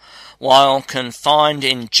shot while confined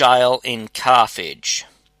in jail in Carthage.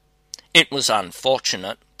 It was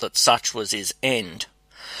unfortunate that such was his end,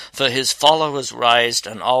 for his followers raised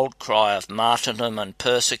an old cry of martyrdom and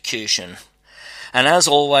persecution, and as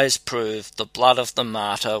always proved, the blood of the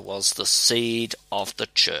martyr was the seed of the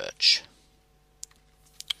church.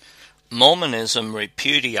 Mormonism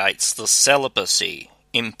repudiates the celibacy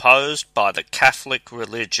imposed by the Catholic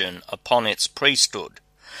religion upon its priesthood,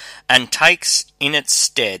 and takes in its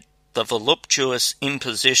stead the voluptuous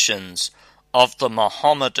impositions of the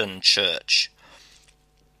Mohammedan Church.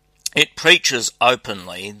 It preaches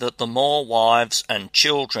openly that the more wives and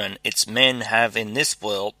children its men have in this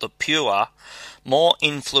world, the purer, more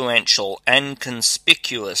influential and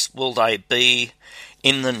conspicuous will they be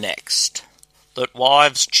in the next. That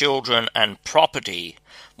wives, children, and property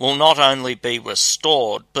will not only be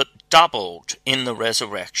restored, but doubled in the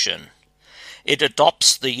resurrection. It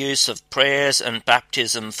adopts the use of prayers and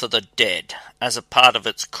baptism for the dead as a part of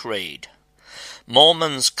its creed.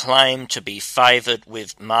 Mormons claim to be favoured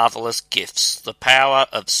with marvellous gifts, the power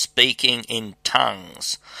of speaking in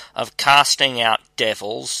tongues, of casting out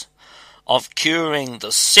devils, of curing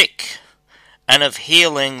the sick, and of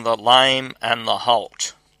healing the lame and the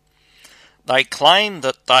halt. They claim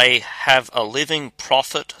that they have a living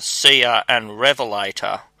prophet, seer, and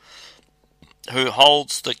revelator who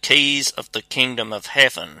holds the keys of the kingdom of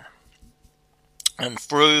heaven, and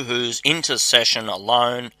through whose intercession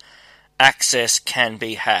alone access can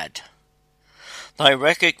be had. They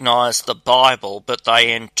recognize the Bible, but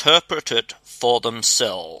they interpret it for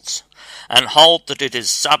themselves, and hold that it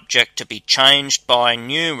is subject to be changed by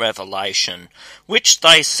new revelation, which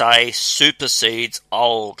they say supersedes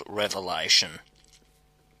old revelation.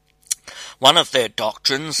 One of their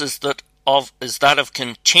doctrines is that of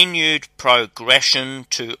continued progression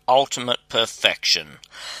to ultimate perfection.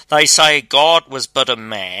 They say God was but a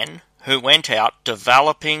man who went out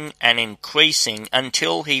developing and increasing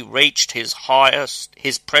until he reached his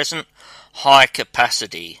present high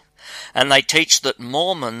capacity, and they teach that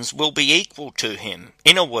Mormons will be equal to him.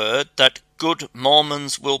 In a word, that good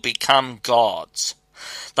Mormons will become gods.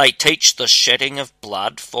 They teach the shedding of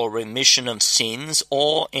blood for remission of sins,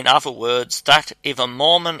 or, in other words, that if a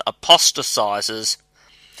Mormon apostatizes,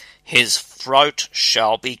 his throat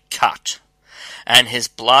shall be cut, and his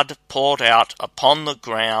blood poured out upon the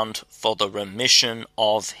ground for the remission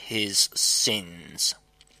of his sins.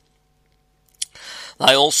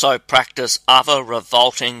 They also practice other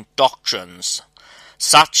revolting doctrines,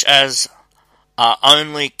 such as are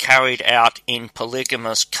only carried out in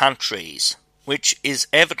polygamous countries, which is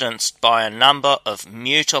evidenced by a number of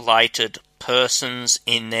mutilated persons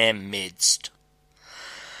in their midst.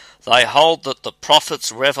 They hold that the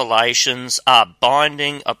prophet's revelations are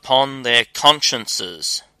binding upon their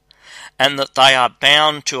consciences, and that they are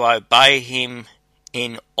bound to obey him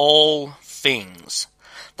in all things.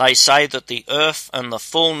 They say that the earth and the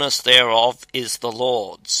fullness thereof is the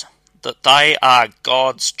Lord's, that they are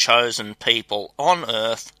God's chosen people on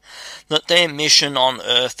earth, that their mission on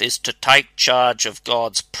earth is to take charge of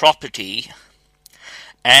God's property,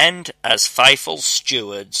 and, as faithful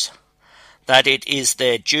stewards, that it is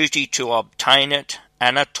their duty to obtain it,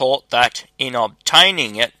 and are taught that, in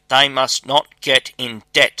obtaining it, they must not get in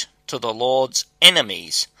debt to the Lord's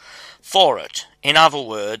enemies for it. In other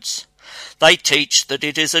words, they teach that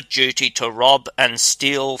it is a duty to rob and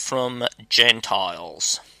steal from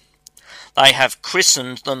Gentiles. They have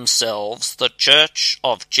christened themselves the Church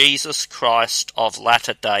of Jesus Christ of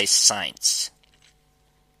Latter-day Saints.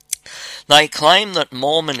 They claim that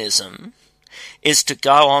Mormonism is to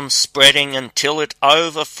go on spreading until it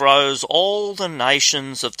overthrows all the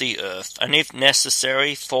nations of the earth, and if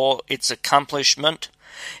necessary for its accomplishment,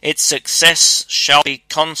 its success shall be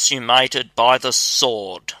consummated by the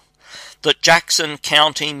sword. That Jackson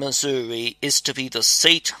County, Missouri is to be the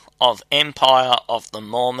seat of empire of the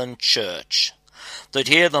Mormon Church, that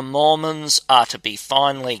here the Mormons are to be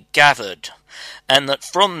finally gathered, and that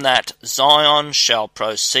from that Zion shall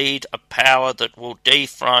proceed a power that will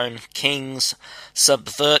dethrone kings,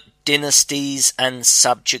 subvert dynasties, and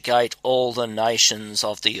subjugate all the nations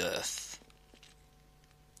of the earth.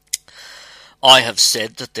 I have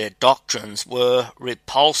said that their doctrines were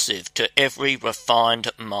repulsive to every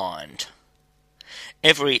refined mind.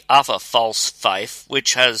 Every other false faith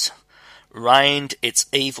which has reigned its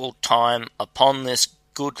evil time upon this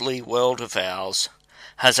goodly world of ours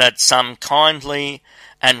has had some kindly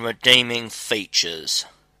and redeeming features.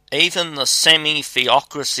 Even the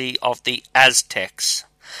semi-theocracy of the Aztecs,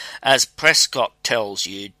 as Prescott tells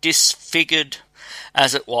you, disfigured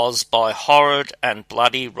as it was by horrid and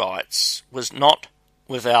bloody rites, was not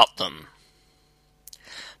without them.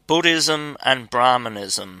 Buddhism and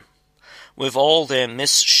Brahmanism, with all their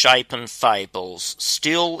misshapen fables,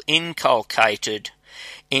 still inculcated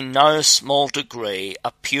in no small degree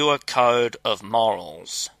a pure code of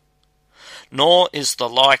morals. Nor is the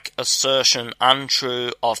like assertion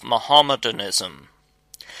untrue of Mohammedanism.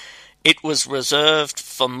 It was reserved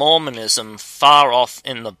for Mormonism far off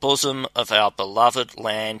in the bosom of our beloved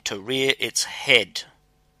land to rear its head,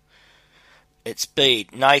 its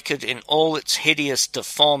bead, naked in all its hideous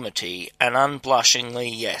deformity, and unblushingly,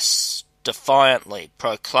 yes, defiantly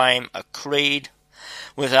proclaim a creed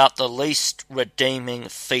without the least redeeming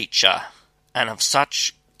feature, and of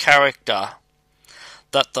such character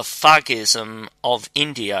that the Thugism of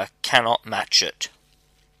India cannot match it.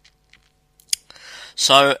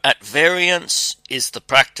 So at variance is the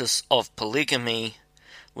practice of polygamy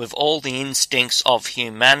with all the instincts of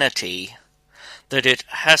humanity, that it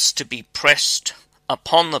has to be pressed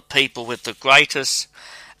upon the people with the greatest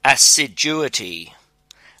assiduity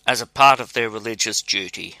as a part of their religious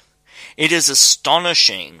duty. It is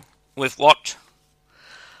astonishing with what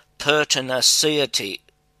pertinacity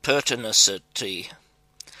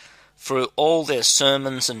through all their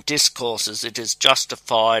sermons and discourses it is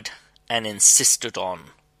justified and insisted on.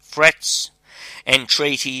 Threats,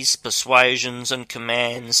 entreaties, persuasions, and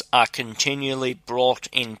commands are continually brought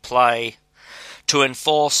in play to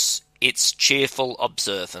enforce its cheerful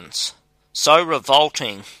observance. So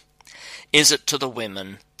revolting is it to the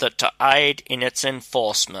women that to aid in its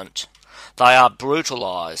enforcement they are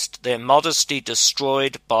brutalized, their modesty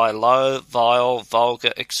destroyed by low, vile,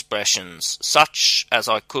 vulgar expressions, such as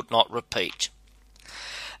I could not repeat,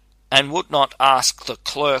 and would not ask the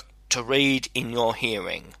clerk to read in your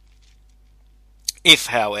hearing. If,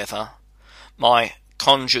 however, my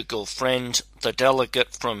conjugal friend, the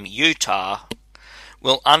delegate from Utah,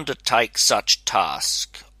 will undertake such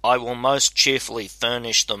task, I will most cheerfully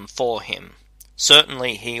furnish them for him.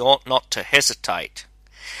 Certainly he ought not to hesitate,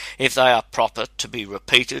 if they are proper to be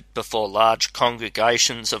repeated before large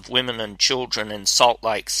congregations of women and children in Salt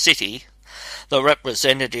Lake City. The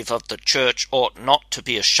representative of the church ought not to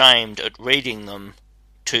be ashamed at reading them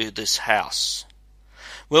to this house.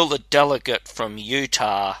 Will the delegate from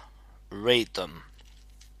Utah read them?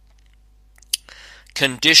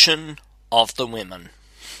 Condition of the women.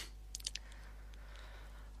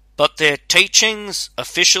 But their teachings,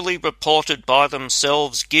 officially reported by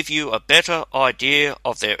themselves, give you a better idea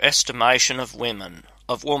of their estimation of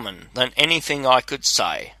woman than anything I could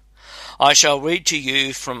say. I shall read to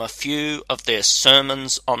you from a few of their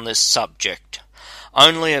sermons on this subject,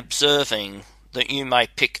 only observing that you may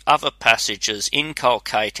pick other passages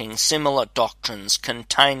inculcating similar doctrines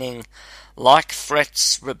containing like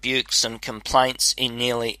threats, rebukes, and complaints in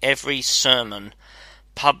nearly every sermon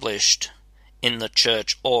published in the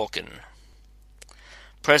church organ.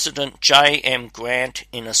 President J. M. Grant,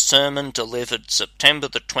 in a sermon delivered September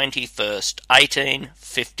the 21st,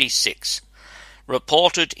 1856,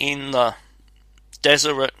 reported in the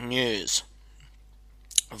Deseret News,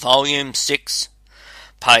 Volume 6,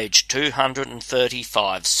 page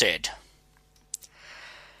 235, said,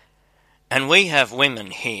 "And we have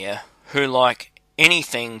women here who like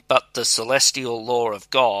anything but the celestial law of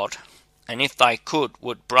God, and if they could,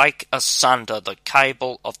 would break asunder the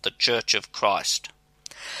cable of the Church of Christ.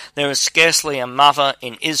 There is scarcely a mother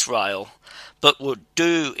in Israel but would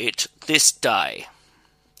do it this day,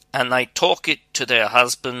 and they talk it to their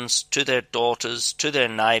husbands, to their daughters, to their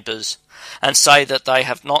neighbours, and say that they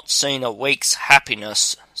have not seen a week's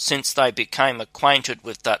happiness since they became acquainted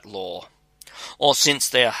with that law, or since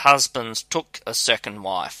their husbands took a second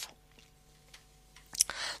wife.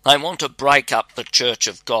 They want to break up the Church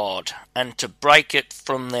of God, and to break it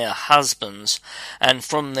from their husbands and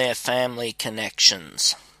from their family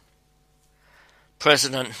connections."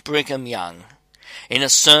 President Brigham Young, in a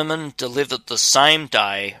sermon delivered the same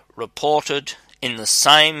day, reported in the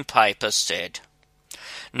same paper, said,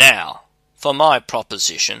 "Now, for my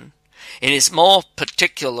proposition, it is more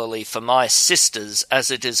particularly for my sisters, as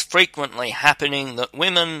it is frequently happening that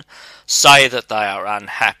women say that they are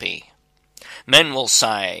unhappy. Men will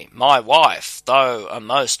say, 'My wife, though a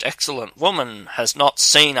most excellent woman, has not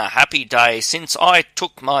seen a happy day since I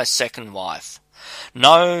took my second wife.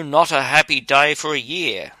 No, not a happy day for a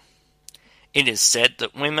year.' It is said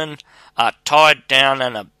that women are tied down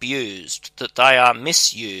and abused, that they are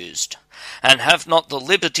misused, and have not the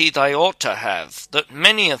liberty they ought to have, that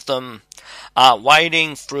many of them are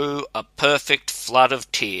wading through a perfect flood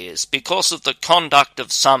of tears because of the conduct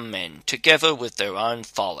of some men, together with their own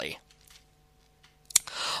folly.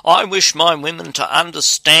 I wish my women to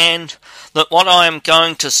understand that what I am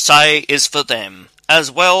going to say is for them,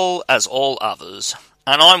 as well as all others,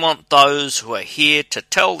 and I want those who are here to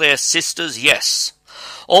tell their sisters, yes,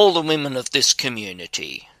 all the women of this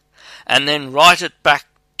community, and then write it back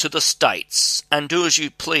to the States, and do as you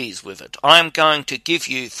please with it. I am going to give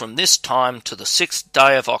you from this time to the 6th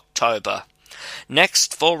day of October,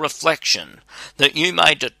 next for reflection, that you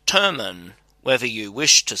may determine whether you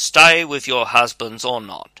wish to stay with your husbands or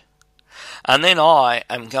not. And then I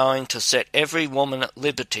am going to set every woman at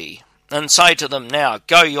liberty, and say to them, 'Now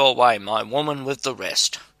go your way, my woman, with the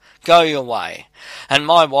rest. Go your way.' And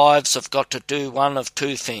my wives have got to do one of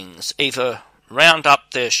two things, either round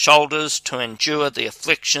up their shoulders to endure the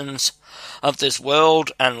afflictions of this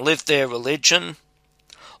world and live their religion,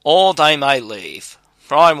 or they may leave,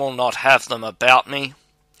 for I will not have them about me.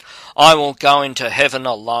 I will go into heaven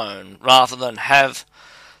alone, rather than have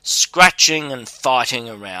scratching and fighting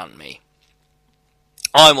around me.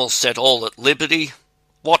 I will set all at liberty.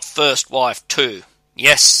 What first wife too?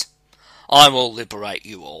 Yes, I will liberate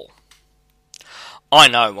you all." I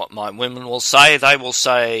know what my women will say. They will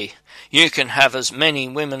say, "You can have as many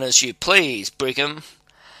women as you please, Brigham,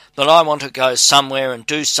 but I want to go somewhere and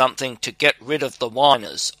do something to get rid of the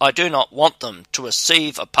whiners. I do not want them to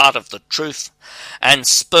receive a part of the truth and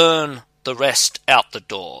spurn the rest out the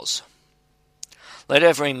doors. Let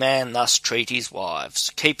every man thus treat his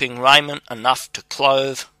wives, keeping raiment enough to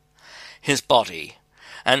clothe his body,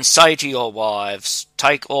 and say to your wives,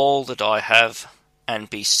 'Take all that I have, and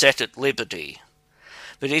be set at liberty.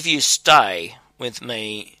 But if you stay with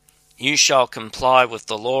me, you shall comply with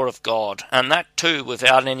the law of God, and that too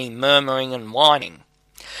without any murmuring and whining.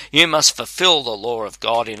 You must fulfill the law of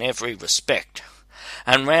God in every respect,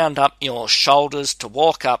 and round up your shoulders to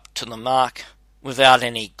walk up to the mark without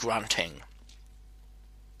any grunting.'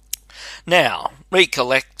 Now,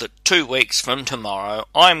 recollect that 2 weeks from tomorrow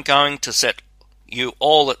I am going to set you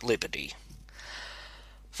all at liberty.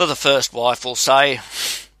 For the first wife will say,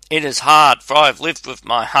 'It is hard, for I have lived with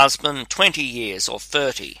my husband 20 years or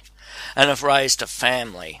 30, and have raised a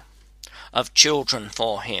family of children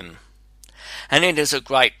for him. And it is a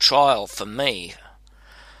great trial for me,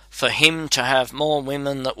 for him to have more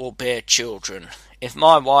women that will bear children. If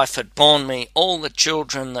my wife had borne me all the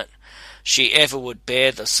children that she ever would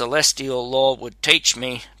bear, the celestial law would teach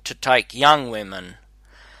me to take young women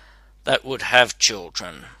that would have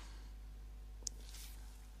children."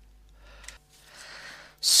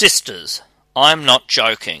 Sisters, I am not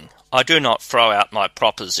joking. I do not throw out my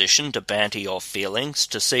proposition to banter your feelings,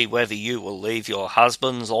 to see whether you will leave your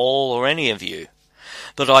husbands, all or any of you.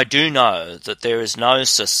 But I do know that there is no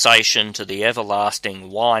cessation to the everlasting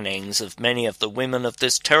whinings of many of the women of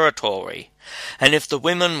this territory, and if the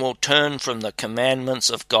women will turn from the commandments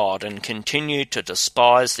of God and continue to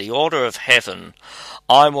despise the order of heaven,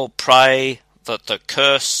 I will pray that the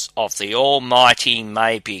curse of the Almighty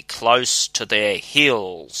may be close to their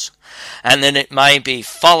heels, and that it may be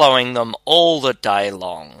following them all the day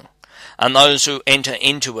long, and those who enter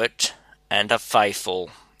into it and are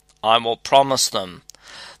faithful, I will promise them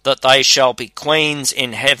that they shall be queens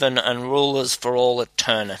in heaven and rulers for all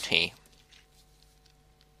eternity.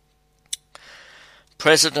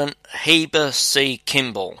 President Heber C.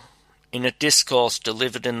 Kimball, in a discourse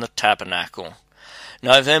delivered in the Tabernacle,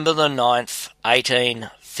 November the 9th,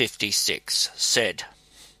 1856, said,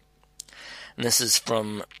 and this is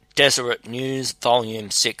from Deseret News, Volume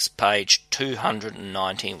 6, page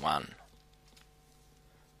 291,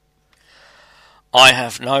 I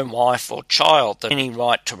have no wife or child that have any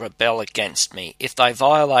right to rebel against me. If they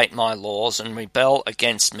violate my laws and rebel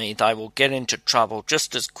against me, they will get into trouble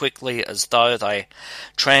just as quickly as though they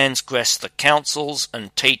transgress the counsels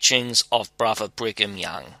and teachings of Brother Brigham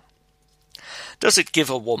Young. Does it give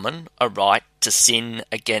a woman a right to sin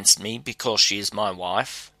against me because she is my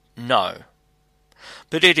wife? No.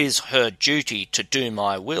 But it is her duty to do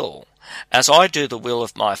my will, as I do the will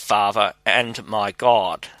of my Father and my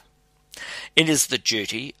God. It is the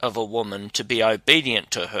duty of a woman to be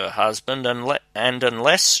obedient to her husband, and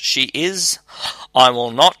unless she is, I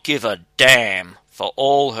will not give a damn for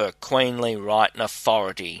all her queenly right and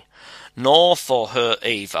authority, nor for her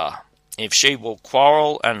either, if she will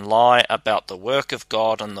quarrel and lie about the work of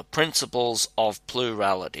God and the principles of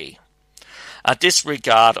plurality. A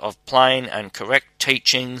disregard of plain and correct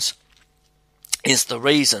teachings is the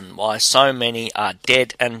reason why so many are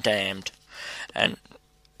dead and damned, and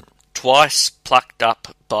twice plucked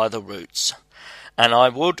up by the roots, and I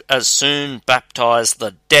would as soon baptize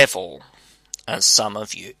the devil as some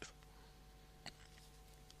of you.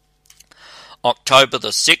 October the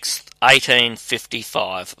 6th,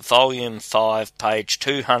 1855, Volume 5, page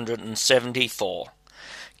 274.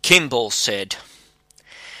 Kimball said,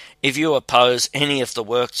 if you oppose any of the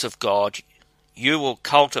works of God, you will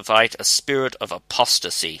cultivate a spirit of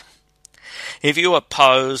apostasy. If you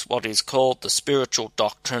oppose what is called the spiritual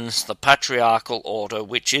doctrines, the patriarchal order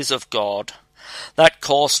which is of God, that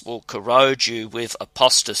course will corrode you with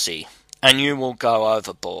apostasy, and you will go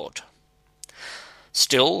overboard.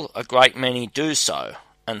 Still, a great many do so,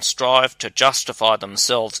 and strive to justify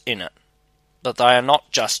themselves in it, but they are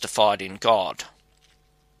not justified in God.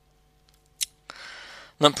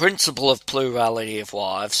 The principle of plurality of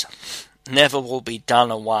wives never will be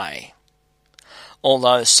done away,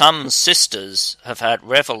 although some sisters have had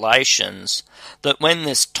revelations that when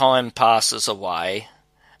this time passes away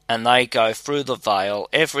and they go through the veil,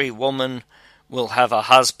 every woman will have a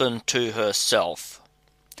husband to herself.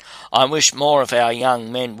 I wish more of our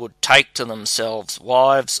young men would take to themselves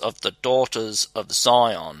wives of the daughters of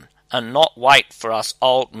Zion, and not wait for us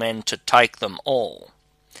old men to take them all.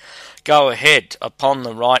 Go ahead upon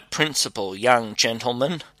the right principle, young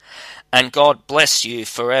gentlemen, and God bless you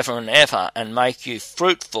forever and ever, and make you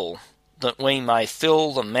fruitful, that we may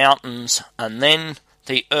fill the mountains and then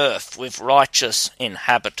the earth with righteous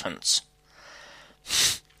inhabitants.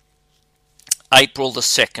 April the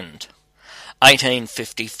 2nd,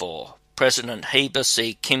 1854. President Heber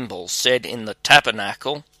C. Kimball said in the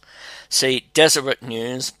Tabernacle, see Deseret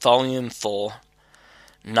News, Volume 4,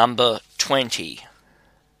 number 20.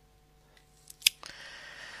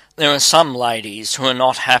 There are some ladies who are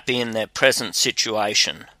not happy in their present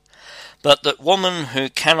situation, but that woman who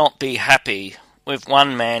cannot be happy with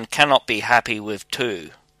one man cannot be happy with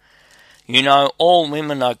two. You know, all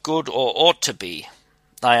women are good, or ought to be.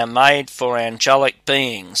 They are made for angelic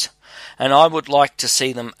beings, and I would like to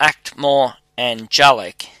see them act more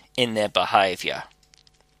angelic in their behaviour.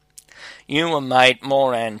 You were made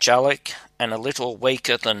more angelic and a little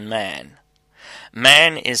weaker than man.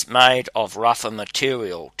 Man is made of rougher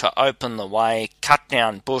material to open the way, cut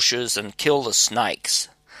down bushes and kill the snakes,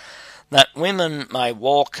 that women may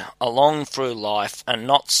walk along through life and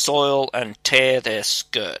not soil and tear their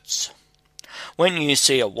skirts. When you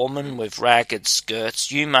see a woman with ragged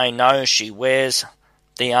skirts, you may know she wears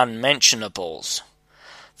the unmentionables,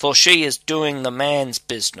 for she is doing the man's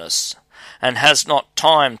business, and has not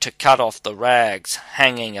time to cut off the rags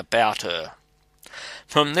hanging about her.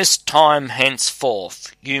 From this time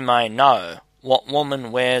henceforth you may know what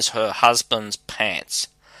woman wears her husband's pants.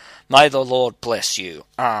 May the Lord bless you.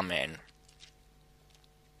 Amen.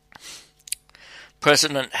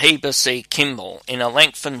 President Heber C. Kimball, in a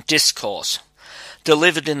lengthened discourse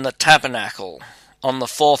delivered in the Tabernacle, on the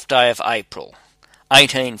 4th day of April,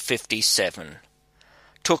 1857,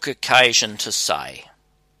 took occasion to say,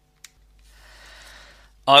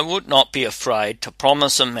 "I would not be afraid to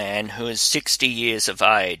promise a man who is 60 years of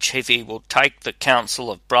age, if he will take the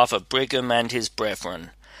counsel of Brother Brigham and his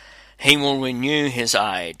brethren, he will renew his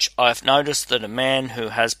age. I have noticed that a man who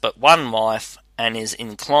has but one wife and is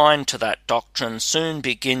inclined to that doctrine soon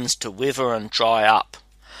begins to wither and dry up,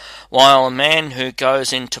 while a man who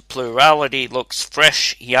goes into plurality looks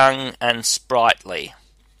fresh, young, and sprightly.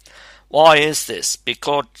 Why is this?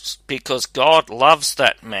 Because God loves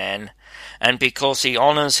that man, and because he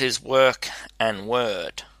honours his work and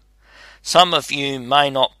word. Some of you may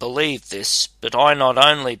not believe this, but I not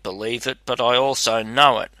only believe it, but I also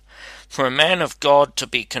know it. For a man of God to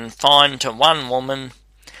be confined to one woman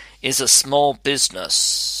is a small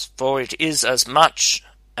business, for it is as much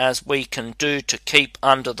as we can do to keep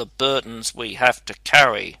under the burdens we have to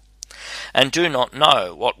carry, and do not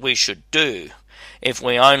know what we should do if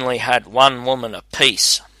we only had one woman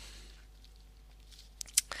apiece."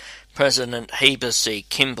 President Heber C.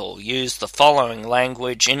 Kimball used the following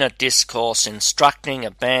language in a discourse instructing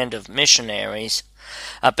a band of missionaries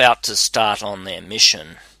about to start on their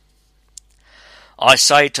mission. "I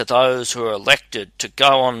say to those who are elected to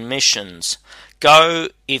go on missions, go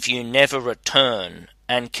if you never return,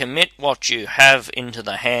 and commit what you have into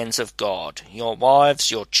the hands of God, your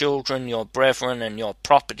wives, your children, your brethren, and your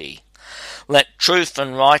property. Let truth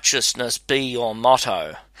and righteousness be your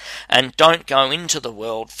motto, and don't go into the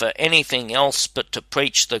world for anything else but to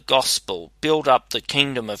preach the gospel, build up the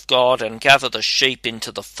kingdom of God, and gather the sheep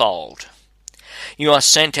into the fold. You are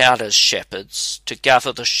sent out as shepherds to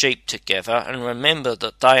gather the sheep together, and remember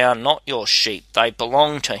that they are not your sheep, they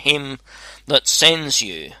belong to him that sends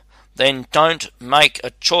you. Then don't make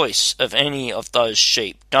a choice of any of those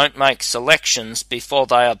sheep. Don't make selections before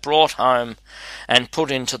they are brought home and put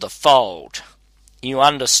into the fold. You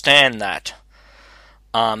understand that.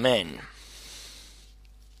 Amen."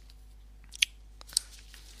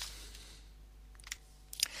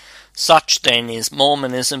 Such then is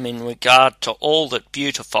Mormonism in regard to all that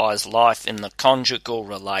beautifies life in the conjugal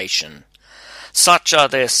relation. Such are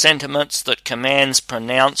their sentiments that commands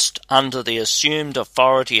pronounced under the assumed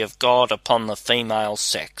authority of God upon the female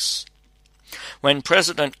sex. When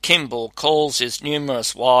President Kimball calls his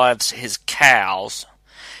numerous wives his cows,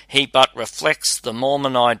 he but reflects the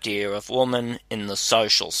Mormon idea of woman in the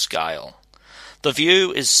social scale. The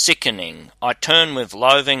view is sickening. I turn with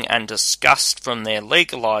loathing and disgust from their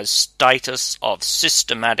legalized status of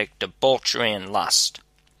systematic debauchery and lust.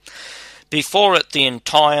 Before it the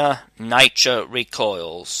entire nature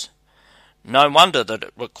recoils. No wonder that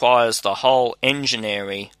it requires the whole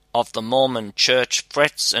enginery of the Mormon Church,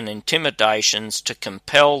 threats and intimidations to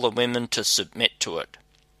compel the women to submit to it.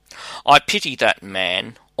 I pity that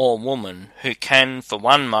man or woman who can for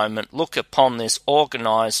one moment look upon this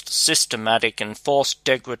organized, systematic and forced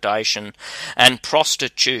degradation and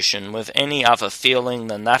prostitution with any other feeling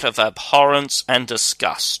than that of abhorrence and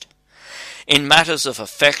disgust. In matters of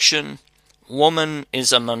affection, woman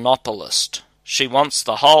is a monopolist. She wants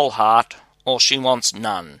the whole heart, or she wants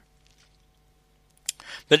none.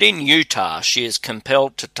 But in Utah she is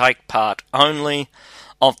compelled to take part only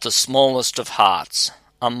of the smallest of hearts,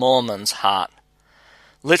 a Mormon's heart.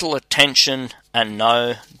 Little attention and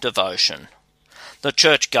no devotion. The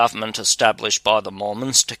church government established by the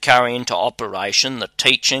Mormons to carry into operation the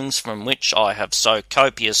teachings from which I have so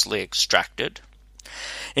copiously extracted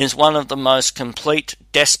is one of the most complete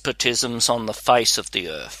despotisms on the face of the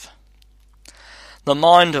earth. The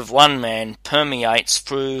mind of one man permeates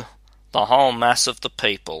through the whole mass of the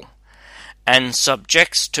people, and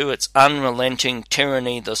subjects to its unrelenting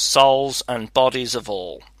tyranny the souls and bodies of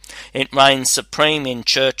all. It reigns supreme in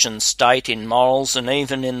church and state, in morals, and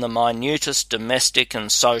even in the minutest domestic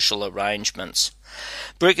and social arrangements.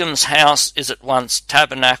 Brigham's house is at once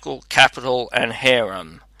tabernacle, capitol, and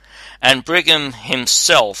harem, and Brigham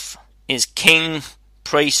himself is king,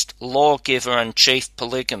 priest, lawgiver, and chief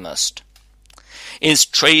polygamist. Is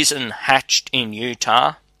treason hatched in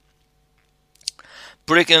Utah?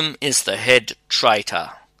 Brigham is the head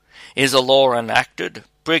traitor. Is a law enacted?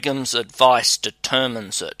 Brigham's advice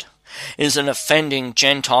determines it. Is an offending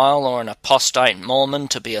Gentile or an apostate Mormon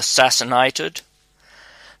to be assassinated?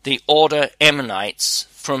 The order emanates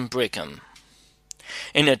from Brigham.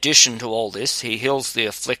 In addition to all this, he heals the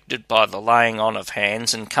afflicted by the laying on of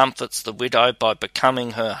hands and comforts the widow by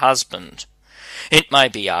becoming her husband. It may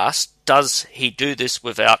be asked, does he do this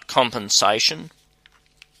without compensation?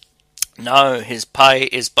 No, his pay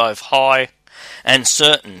is both high and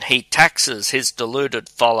certain. He taxes his deluded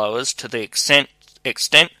followers to the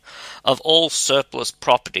extent of all surplus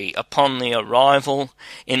property upon the arrival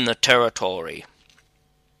in the territory.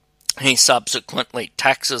 He subsequently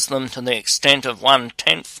taxes them to the extent of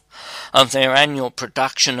 1/10 of their annual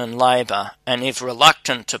production and labour, and if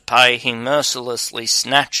reluctant to pay, he mercilessly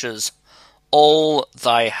snatches all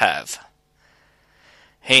they have.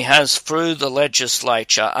 He has, through the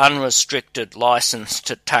legislature, unrestricted license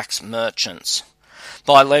to tax merchants.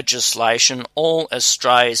 By legislation, all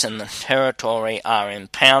estrays in the territory are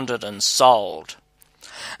impounded and sold,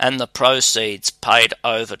 and the proceeds paid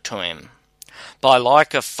over to him. By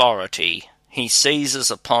like authority, he seizes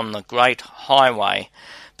upon the great highway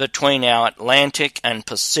between our Atlantic and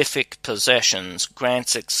Pacific possessions,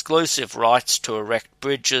 grants exclusive rights to erect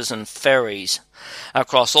bridges and ferries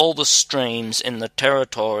across all the streams in the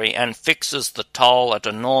territory, and fixes the toll at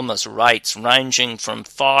enormous rates ranging from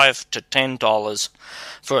 $5 to $10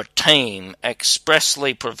 for a team,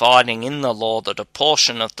 expressly providing in the law that a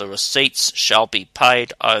portion of the receipts shall be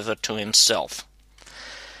paid over to himself.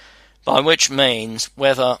 By which means,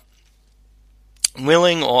 whether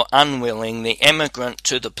willing or unwilling, the emigrant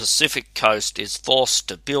to the Pacific coast is forced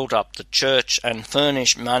to build up the church and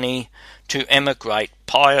furnish money to emigrate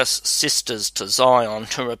pious sisters to Zion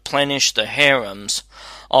to replenish the harems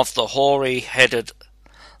of the hoary-headed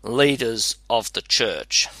leaders of the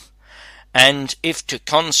church. And if to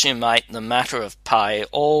consummate the matter of pay,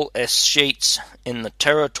 all escheats in the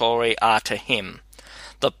territory are to him,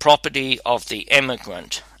 the property of the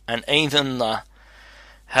emigrant, and even the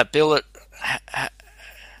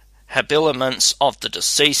habiliments of the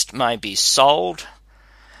deceased may be sold,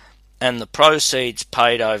 and the proceeds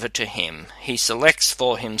paid over to him. He selects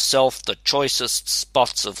for himself the choicest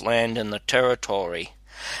spots of land in the territory,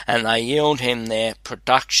 and they yield him their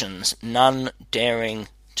productions, none daring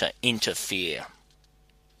to interfere.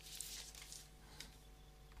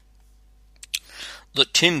 The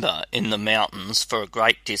timber in the mountains for a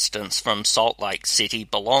great distance from Salt Lake City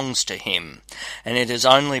belongs to him, and it is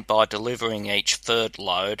only by delivering each third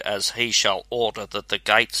load as he shall order that the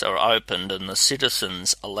gates are opened and the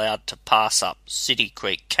citizens allowed to pass up City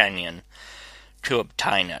Creek Canyon to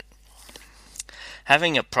obtain it.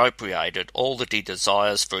 Having appropriated all that he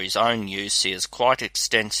desires for his own use, he has quite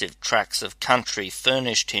extensive tracts of country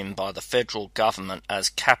furnished him by the federal government as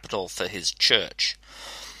capital for his church.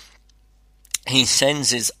 He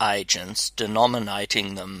sends his agents,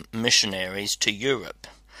 denominating them missionaries, to Europe,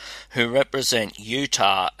 who represent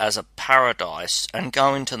Utah as a paradise and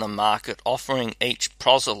go into the market offering each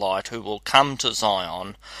proselyte who will come to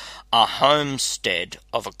Zion a homestead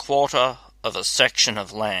of a quarter of a section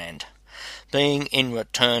of land, being in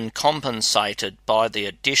return compensated by the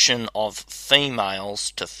addition of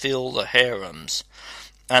females to fill the harems,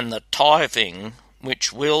 and the tithing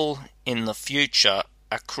which will in the future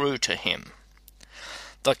accrue to him.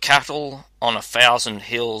 The cattle on 1,000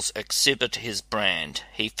 hills exhibit his brand.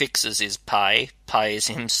 He fixes his pay, pays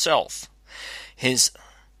himself. His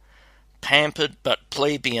pampered but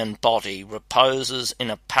plebeian body reposes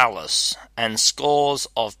in a palace, and scores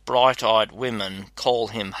of bright-eyed women call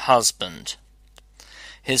him husband.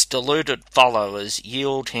 His deluded followers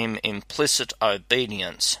yield him implicit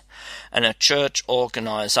obedience, and a church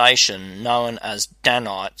organization known as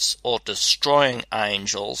Danites or Destroying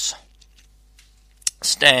Angels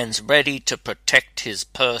stands ready to protect his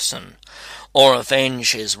person or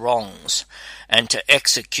avenge his wrongs and to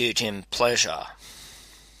execute him pleasure.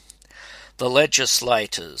 The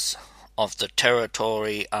legislators of the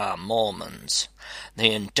territory are Mormons.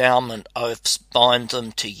 The endowment oaths bind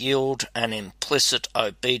them to yield an implicit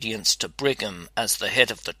obedience to Brigham as the head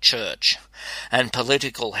of the church and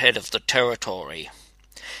political head of the territory.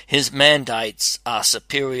 His mandates are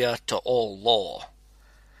superior to all law.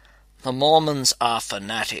 The Mormons are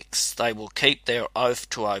fanatics. They will keep their oath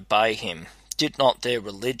to obey him. Did not their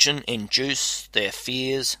religion induce their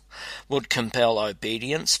fears, would compel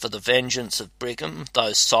obedience, for the vengeance of Brigham,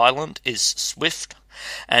 though silent, is swift,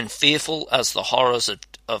 and fearful as the horrors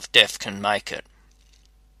of death can make it.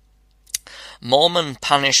 Mormon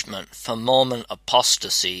punishment for Mormon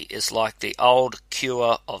apostasy is like the old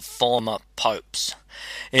cure of former popes.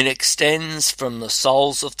 It extends from the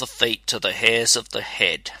soles of the feet to the hairs of the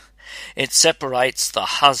head. It separates the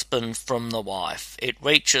husband from the wife. It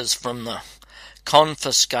reaches from the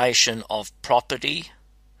confiscation of property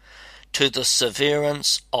to the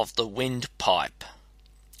severance of the windpipe.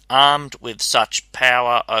 Armed with such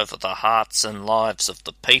power over the hearts and lives of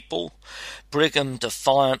the people, Brigham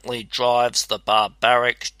defiantly drives the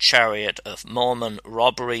barbaric chariot of Mormon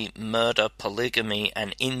robbery, murder, polygamy,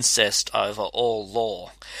 and incest over all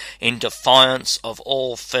law, in defiance of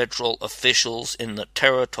all federal officials in the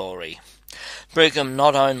territory. Brigham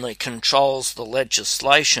not only controls the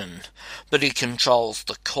legislation, but he controls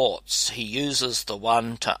the courts. He uses the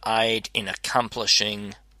one to aid in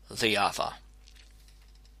accomplishing the other.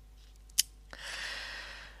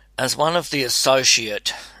 As one of the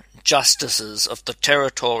associate justices of the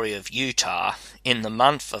Territory of Utah in the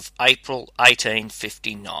month of April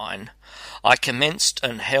 1859, I commenced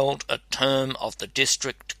and held a term of the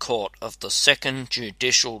District Court of the 2nd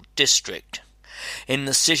Judicial District in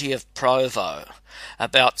the city of Provo,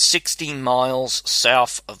 about 60 miles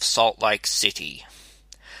south of Salt Lake City.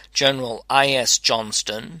 General A.S.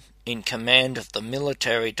 Johnston, in command of the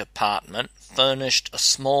military department, furnished a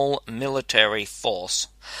small military force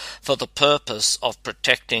for the purpose of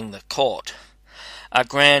protecting the court. A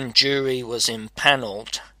grand jury was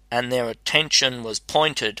impanelled, and their attention was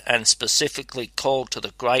pointed and specifically called to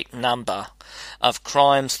the great number of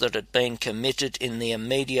crimes that had been committed in the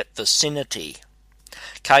immediate vicinity,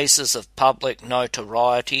 cases of public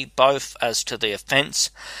notoriety both as to the offence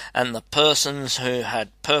and the persons who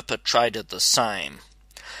had perpetrated the same.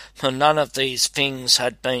 For none of these things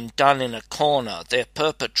had been done in a corner. Their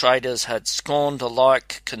perpetrators had scorned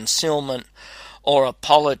alike concealment or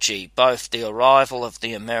apology, both the arrival of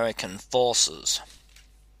the American forces.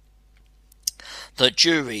 The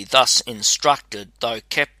jury, thus instructed, though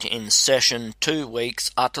kept in session 2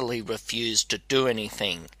 weeks, utterly refused to do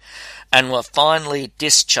anything, and were finally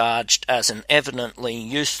discharged as an evidently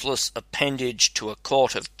useless appendage to a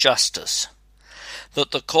court of justice.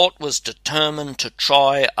 But the court was determined to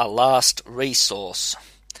try a last resource,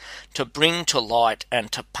 to bring to light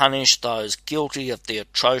and to punish those guilty of the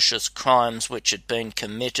atrocious crimes which had been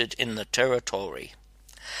committed in the territory.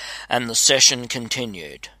 And the session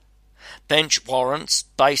continued. Bench warrants,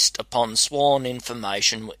 based upon sworn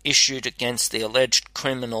information, were issued against the alleged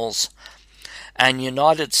criminals, and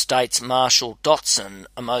United States Marshal Dotson,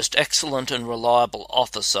 a most excellent and reliable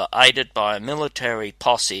officer, aided by a military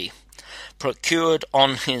posse, procured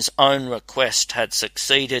on his own request, had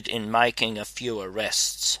succeeded in making a few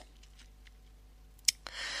arrests.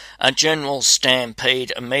 A general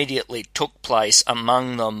stampede immediately took place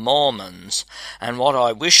among the Mormons, and what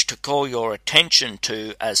I wish to call your attention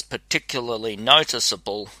to as particularly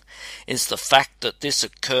noticeable is the fact that this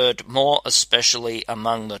occurred more especially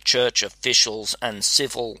among the church officials and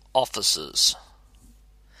civil officers.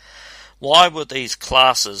 Why were these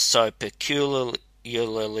classes so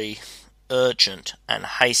peculiarly urgent and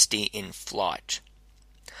hasty in flight?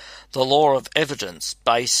 The law of evidence,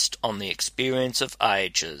 based on the experience of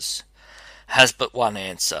ages, has but one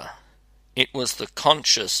answer. It was the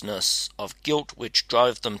consciousness of guilt which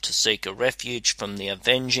drove them to seek a refuge from the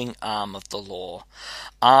avenging arm of the law,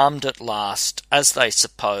 armed at last, as they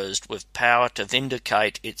supposed, with power to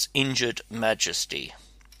vindicate its injured majesty.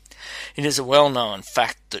 It is a well-known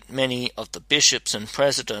fact that many of the bishops and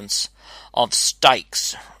presidents of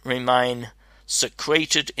stakes remain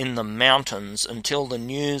secreted in the mountains until the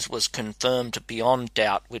news was confirmed beyond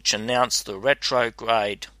doubt which announced the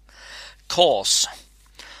retrograde course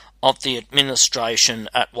of the administration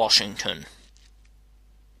at Washington.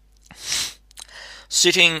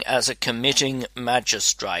 Sitting as a committing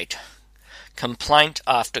magistrate, complaint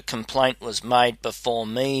after complaint was made before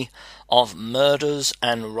me of murders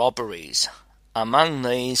and robberies. Among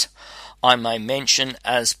these I may mention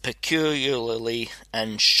as peculiarly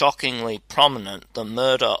and shockingly prominent the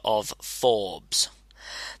murder of Forbes,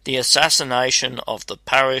 the assassination of the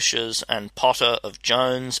parishers and potter of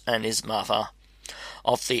Jones and his mother,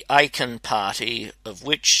 of the Aiken party, of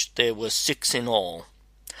which there were 6 in all,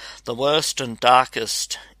 the worst and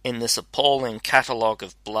darkest in this appalling catalogue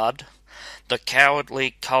of blood, the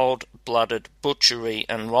cowardly, cold-blooded butchery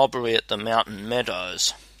and robbery at the Mountain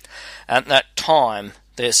Meadows. At that time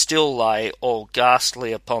there still lay, all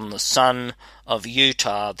ghastly upon the sun of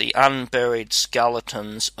Utah, the unburied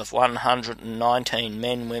skeletons of 119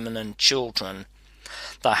 men, women, and children,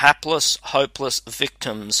 the hapless, hopeless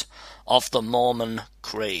victims of the Mormon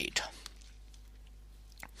creed.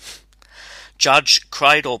 Judge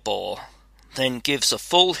Cradlebore then gives a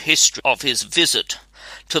full history of his visit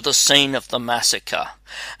to the scene of the massacre,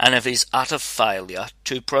 and of his utter failure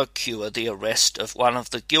to procure the arrest of one of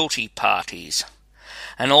the guilty parties,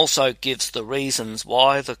 and also gives the reasons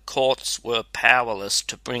why the courts were powerless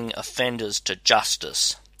to bring offenders to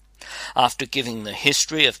justice. After giving the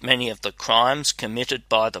history of many of the crimes committed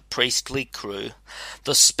by the priestly crew,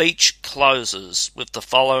 the speech closes with the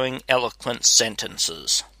following eloquent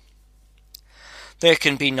sentences. There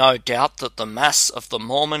can be no doubt that the mass of the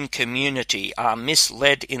Mormon community are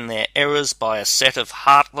misled in their errors by a set of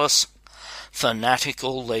heartless,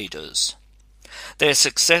 fanatical leaders. Their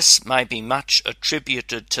success may be much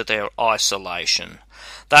attributed to their isolation.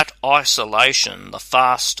 That isolation, the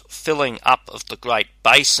fast filling up of the Great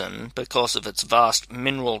Basin because of its vast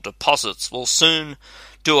mineral deposits, will soon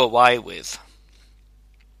do away with.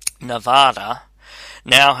 Nevada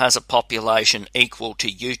now has a population equal to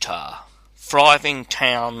Utah. Thriving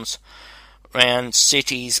towns and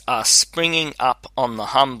cities are springing up on the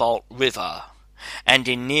Humboldt River and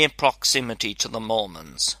in near proximity to the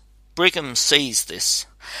Mormons. Brigham sees this,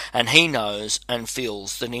 and he knows and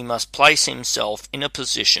feels that he must place himself in a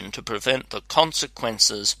position to prevent the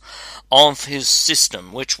consequences of his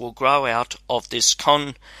system which will grow out of this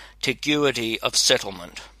contiguity of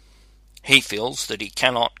settlement. He feels that he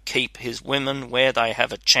cannot keep his women where they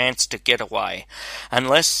have a chance to get away,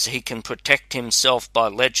 unless he can protect himself by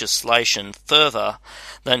legislation further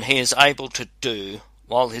than he is able to do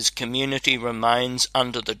while his community remains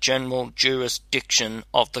under the general jurisdiction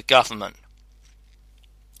of the government.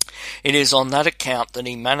 It is on that account that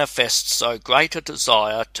he manifests so great a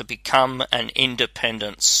desire to become an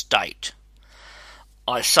independent state.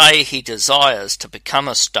 I say he desires to become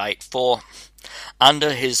a state, for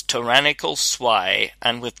under his tyrannical sway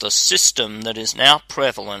and with the system that is now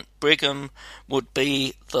prevalent, Brigham would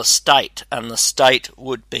be the state and the state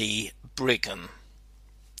would be Brigham.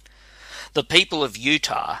 The people of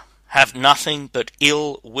Utah have nothing but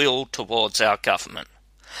ill will towards our government.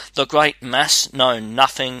 The great mass know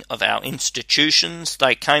nothing of our institutions.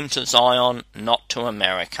 They came to Zion, not to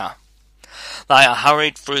America. They are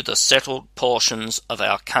hurried through the settled portions of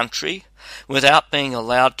our country without being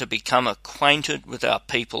allowed to become acquainted with our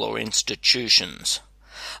people or institutions.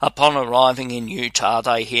 Upon arriving in Utah,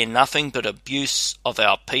 they hear nothing but abuse of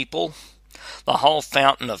our people. The whole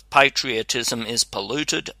fountain of patriotism is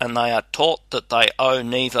polluted, and they are taught that they owe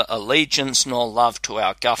neither allegiance nor love to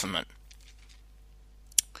our government.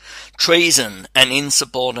 Treason and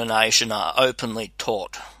insubordination are openly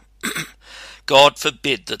taught. God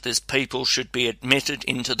forbid that this people should be admitted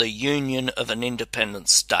into the union of an independent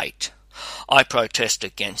state. I protest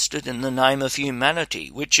against it in the name of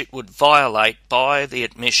humanity, which it would violate by the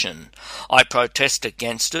admission. I protest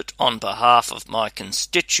against it on behalf of my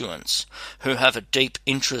constituents, who have a deep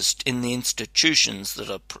interest in the institutions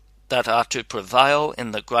that are to prevail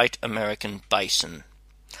in the great American basin.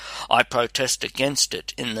 I protest against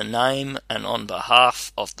it in the name and on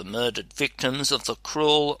behalf of the murdered victims of the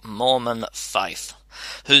cruel Mormon faith,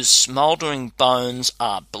 whose smouldering bones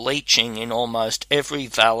are bleaching in almost every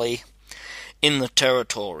valley in the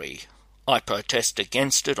territory. I protest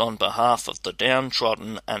against it on behalf of the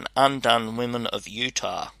downtrodden and undone women of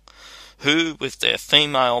Utah, who, with their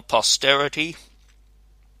female posterity,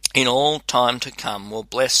 in all time to come will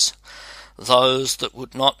bless those that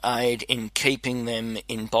would not aid in keeping them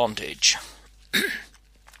in bondage.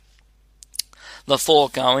 The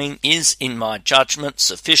foregoing is, in my judgment,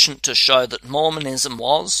 sufficient to show that Mormonism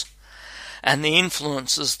was, and the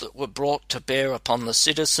influences that were brought to bear upon the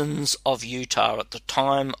citizens of Utah at the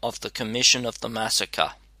time of the commission of the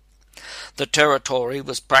massacre. The territory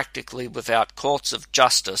was practically without courts of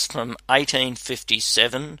justice from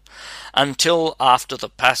 1857 until after the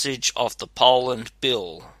passage of the Poland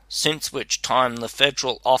Bill, since which time the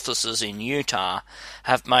federal officers in Utah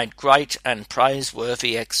have made great and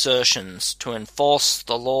praiseworthy exertions to enforce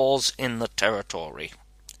the laws in the territory.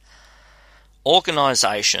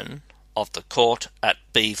 Organization of the court at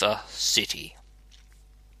Beaver City.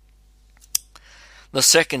 The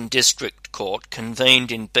 2nd District Court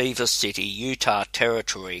convened in Beaver City, Utah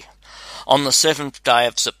Territory, on the 7th day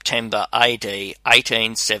of September AD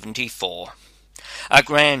 1874. A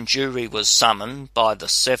grand jury was summoned by the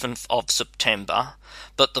 7th of September,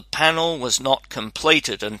 but the panel was not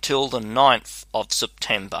completed until the 9th of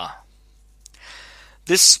September.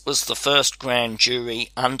 This was the first grand jury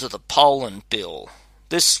under the Poland Bill.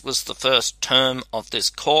 This was the first term of this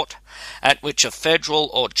court at which a federal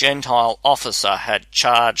or Gentile officer had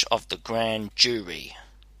charge of the grand jury.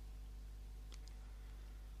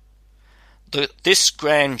 This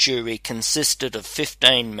grand jury consisted of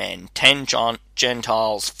 15 men, 10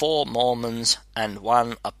 Gentiles, 4 Mormons, and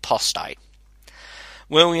 1 apostate.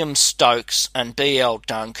 William Stokes and B.L.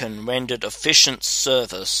 Duncan rendered efficient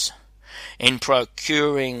service in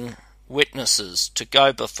procuring witnesses to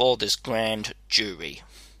go before this grand jury.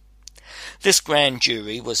 This grand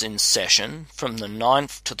jury was in session from the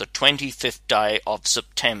 9th to the 25th day of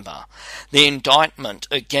September. The indictment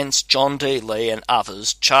against John D. Lee and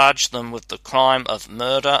others charged them with the crime of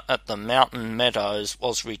murder at the Mountain Meadows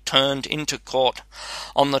was returned into court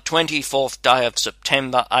on the 24th day of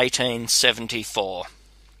September 1874.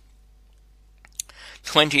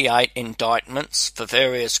 28 indictments for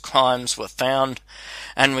various crimes were found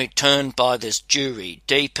and returned by this jury.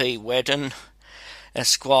 D.P. Wedden,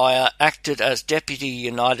 Esquire, acted as Deputy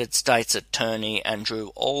United States Attorney and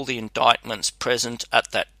drew all the indictments present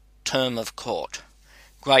at that term of court.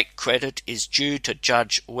 Great credit is due to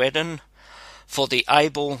Judge Wedden for the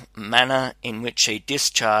able manner in which he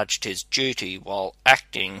discharged his duty while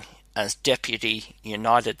acting as Deputy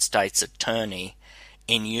United States Attorney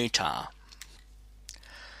in Utah.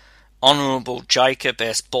 Honourable Jacob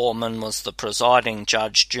S. Borman was the presiding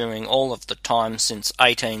judge during all of the time since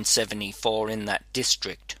 1874 in that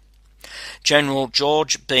district. General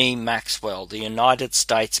George B. Maxwell, the United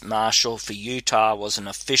States Marshal for Utah, was an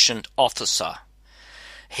efficient officer.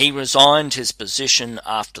 He resigned his position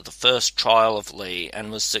after the first trial of Lee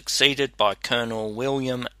and was succeeded by Colonel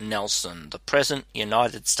William Nelson, the present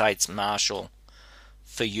United States Marshal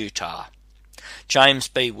for Utah. James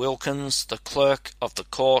B. Wilkins, the clerk of the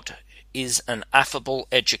court, is an affable,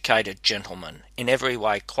 educated gentleman, in every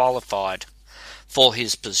way qualified for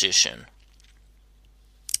his position.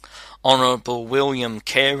 Honourable William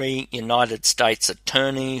Carey, United States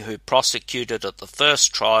Attorney, who prosecuted at the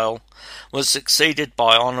first trial, was succeeded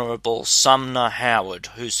by Honourable Sumner Howard,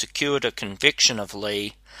 who secured a conviction of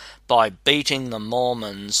Lee by beating the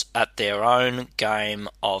Mormons at their own game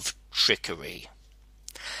of trickery.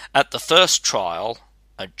 At the first trial,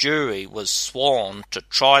 a jury was sworn to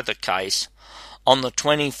try the case on the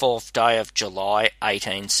 24th day of July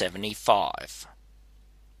 1875.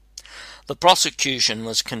 The prosecution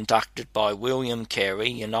was conducted by William Carey,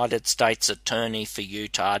 United States Attorney for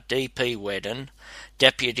Utah, D.P. Wedden,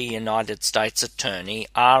 Deputy United States Attorney,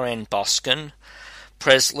 R.N. Boskin,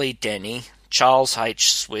 Presley Denny, Charles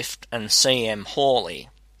H. Swift, and C.M. Hawley.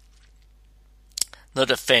 The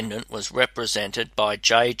defendant was represented by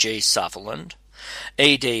J.G. Sutherland,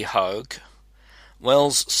 E.D. Hogue,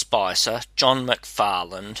 Wells Spicer, John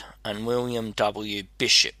McFarland, and William W.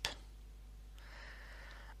 Bishop.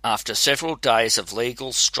 After several days of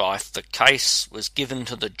legal strife, the case was given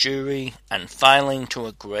to the jury, and failing to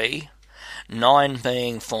agree, 9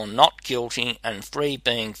 being for not guilty and 3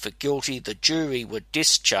 being for guilty, the jury were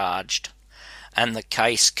discharged, and the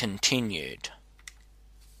case continued.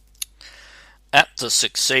 At the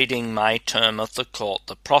succeeding May term of the court,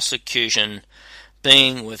 the prosecution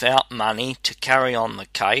being without money to carry on the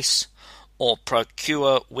case or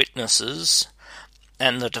procure witnesses,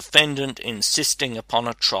 and the defendant insisting upon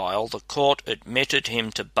a trial, the court admitted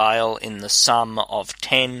him to bail in the sum of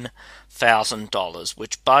 $10,000,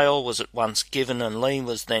 which bail was at once given, and Lee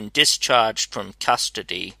was then discharged from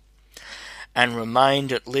custody and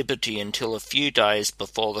remained at liberty until a few days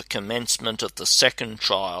before the commencement of the second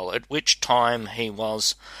trial, at which time he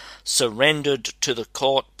was surrendered to the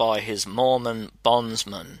court by his Mormon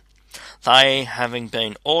bondsmen, they having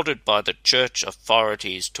been ordered by the church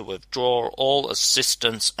authorities to withdraw all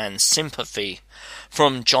assistance and sympathy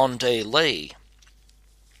from John D. Lee,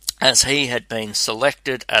 as he had been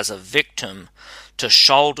selected as a victim to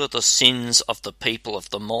shoulder the sins of the people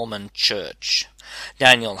of the Mormon Church.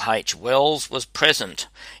 Daniel H. Wells was present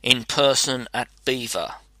in person at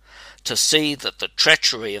Beaver to see that the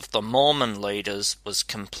treachery of the Mormon leaders was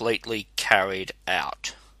completely carried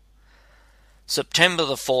out. September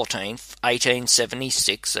the 14th,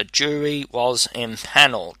 1876, a jury was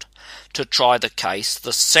empanelled to try the case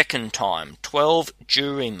the second time. 12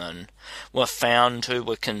 jurymen were found who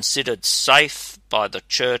were considered safe by the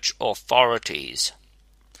church authorities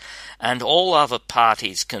and all other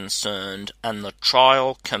parties concerned, and the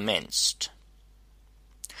trial commenced.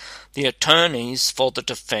 The attorneys for the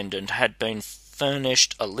defendant had been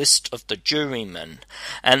furnished a list of the jurymen,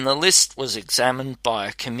 and the list was examined by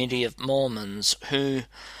a committee of Mormons who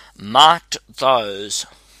marked those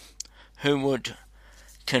who would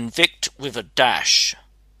convict with a dash,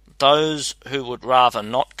 those who would rather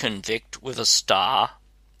not convict with a star,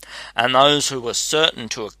 and those who were certain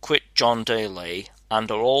to acquit John D. Lee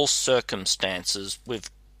under all circumstances with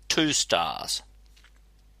 2 stars.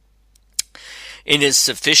 It is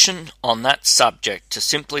sufficient on that subject to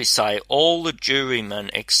simply say all the jurymen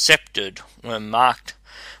accepted were marked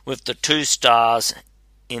with the 2 stars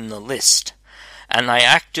in the list, and they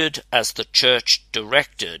acted as the church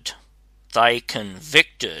directed. They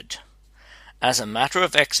convicted. As a matter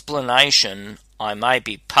of explanation, I may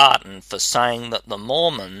be pardoned for saying that the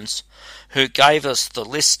Mormons, who gave us the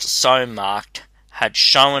list so marked, had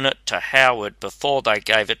shown it to Howard before they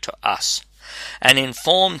gave it to us, and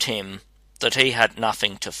informed him that he had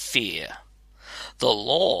nothing to fear. The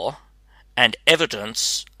law and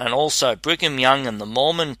evidence, and also Brigham Young and the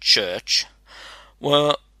Mormon Church,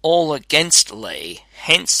 were all against Lee,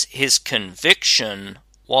 hence his conviction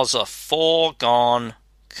was a foregone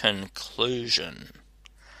conclusion.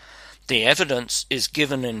 The evidence is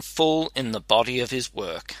given in full in the body of his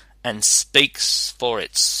work, and speaks for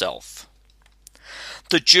itself.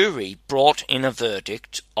 The jury brought in a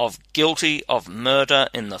verdict of guilty of murder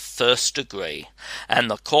in the first degree,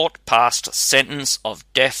 and the court passed a sentence of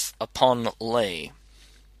death upon Lee.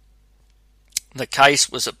 The case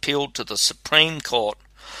was appealed to the Supreme Court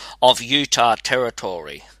of Utah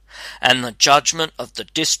Territory, and the judgment of the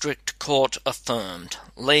District Court affirmed.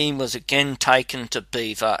 Lee was again taken to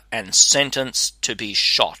Beaver and sentenced to be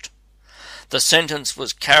shot. The sentence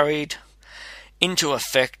was carried into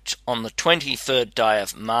effect on the 23rd day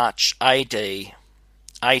of March AD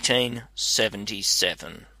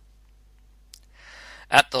 1877.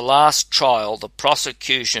 At the last trial, the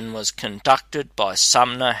prosecution was conducted by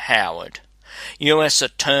Sumner Howard, U.S.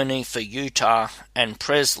 Attorney for Utah, and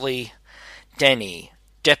Presley Denny,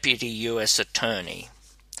 Deputy U.S. Attorney.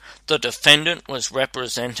 The defendant was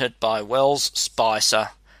represented by Wells Spicer,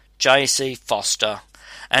 J.C. Foster,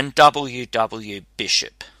 and W.W.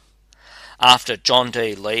 Bishop. After John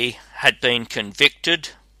D. Lee had been convicted,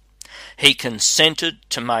 he consented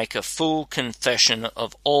to make a full confession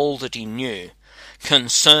of all that he knew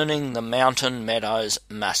concerning the Mountain Meadows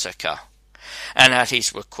Massacre, and at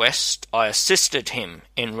his request I assisted him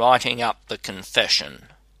in writing up the confession.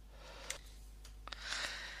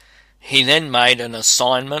 He then made an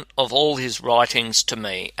assignment of all his writings to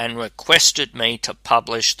me and requested me to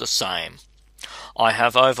publish the same. I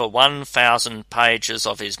have over 1,000 pages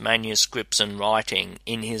of his manuscripts and writing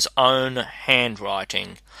in his own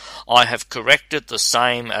handwriting. I have corrected the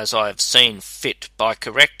same as I have seen fit by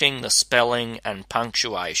correcting the spelling and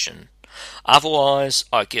punctuation. Otherwise,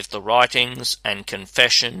 I give the writings and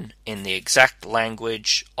confession in the exact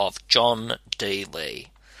language of John D. Lee.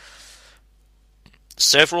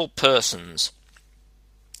 Several persons,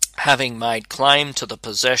 having made claim to the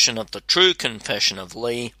possession of the true confession of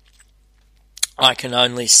Lee, I can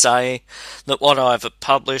only say that what I have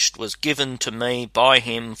published was given to me by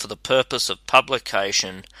him for the purpose of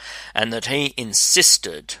publication, and that he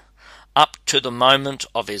insisted, up to the moment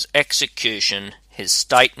of his execution, his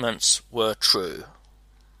statements were true.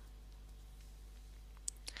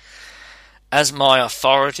 As my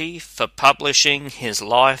authority for publishing his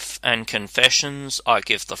life and confessions, I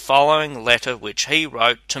give the following letter which he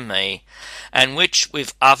wrote to me, and which,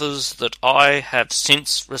 with others that I have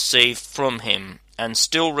since received from him, and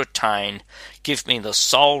still retain, give me the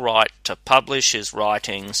sole right to publish his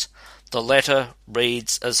writings. The letter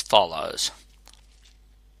reads as follows.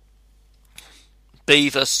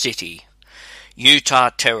 Beaver City, Utah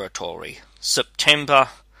Territory, September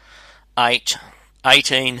 8,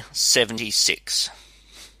 1876.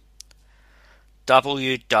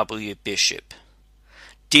 W. Bishop.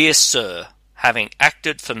 Dear Sir, having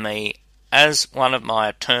acted for me as one of my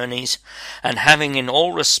attorneys, and having in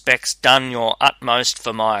all respects done your utmost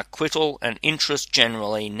for my acquittal and interest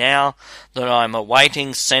generally, now that I am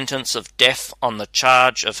awaiting sentence of death on the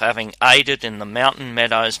charge of having aided in the Mountain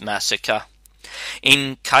Meadows Massacre,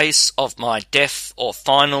 in case of my death or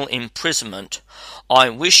final imprisonment, I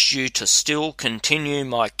wish you to still continue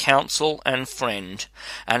my counsel and friend,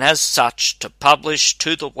 and as such to publish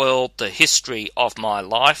to the world the history of my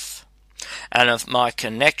life, and of my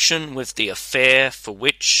connection with the affair for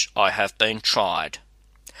which I have been tried.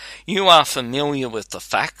 You are familiar with the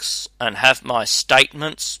facts, and have my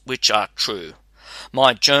statements which are true.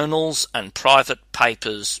 My journals and private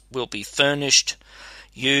papers will be furnished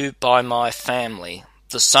you by my family,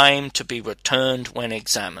 the same to be returned when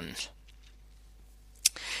examined.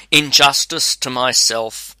 In justice to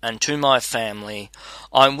myself and to my family,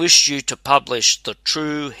 I wish you to publish the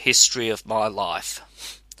true history of my life.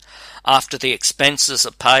 After the expenses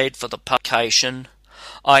are paid for the publication,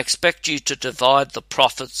 I expect you to divide the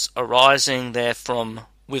profits arising therefrom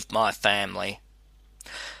with my family,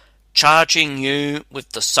 charging you with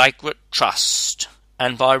the sacred trust,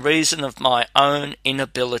 and by reason of my own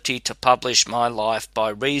inability to publish my life by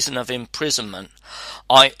reason of imprisonment,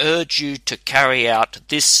 I urge you to carry out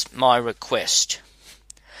this my request.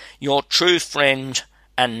 Your true friend,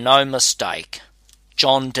 and no mistake,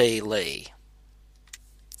 John D. Lee.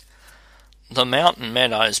 The Mountain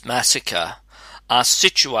Meadows Massacre are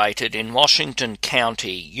situated in Washington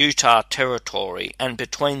County, Utah Territory, and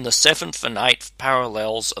between the 7th and 8th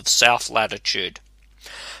parallels of south latitude,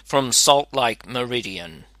 from Salt Lake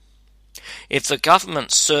Meridian. If the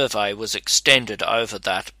government survey was extended over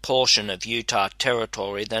that portion of Utah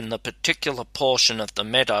Territory, then the particular portion of the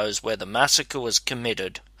meadows where the massacre was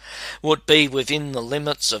committed would be within the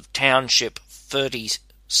limits of Township 36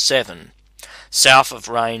 7, south of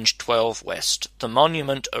Range 12 West. The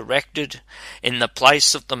monument erected in the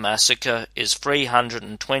place of the massacre is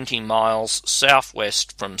 320 miles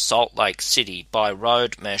southwest from Salt Lake City by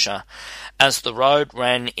road measure, as the road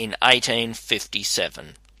ran in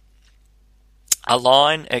 1857. A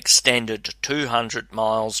line extended 200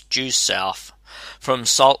 miles due south from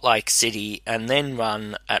Salt Lake City and then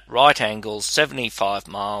run at right angles 75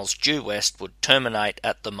 miles due west would terminate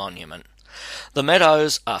at the monument. The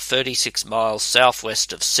meadows are 36 miles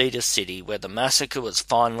southwest of Cedar City, where the massacre was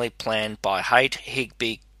finally planned by Haight,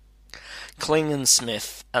 Higby,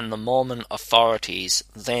 Klingensmith and the Mormon authorities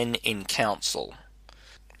then in council.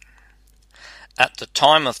 At the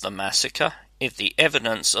time of the massacre, if the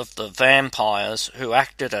evidence of the vampires who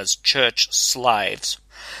acted as church slaves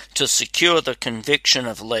to secure the conviction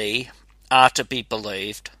of Lee are to be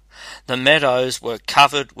believed, the meadows were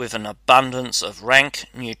covered with an abundance of rank,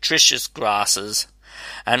 nutritious grasses,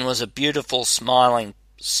 and was a beautiful smiling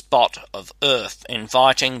spot of earth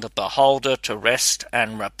inviting the beholder to rest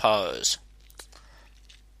and repose.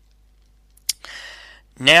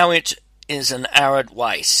 Now it is an arid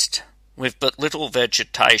waste, with but little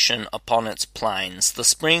vegetation upon its plains. The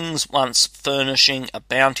springs, once furnishing a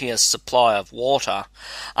bounteous supply of water,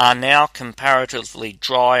 are now comparatively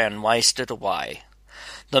dry and wasted away.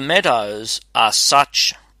 The meadows are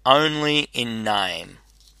such only in name.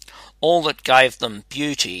 All that gave them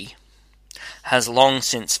beauty has long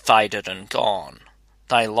since faded and gone.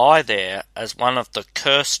 They lie there as one of the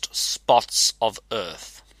cursed spots of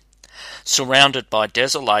earth, surrounded by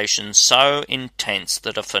desolation so intense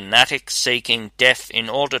that a fanatic seeking death in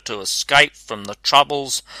order to escape from the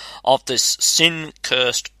troubles of this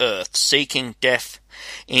sin-cursed earth, seeking death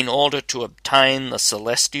in order to obtain the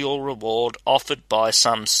celestial reward offered by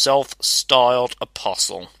some self-styled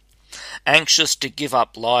apostle, anxious to give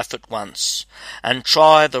up life at once and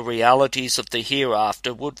try the realities of the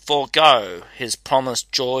hereafter, would forego his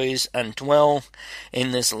promised joys and dwell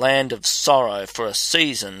in this land of sorrow for a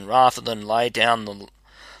season rather than lay down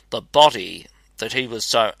the body that he was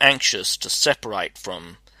so anxious to separate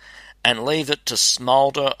from, and leave it to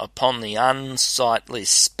smoulder upon the unsightly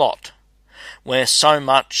spot where so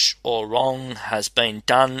much or wrong has been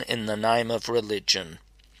done in the name of religion.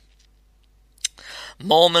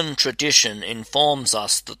 Mormon tradition informs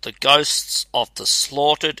us that the ghosts of the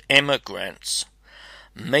slaughtered emigrants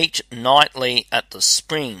meet nightly at the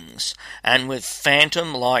springs, and with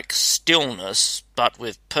phantom-like stillness, but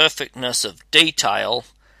with perfectness of detail,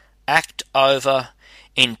 act over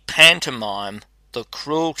in pantomime the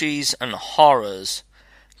cruelties and horrors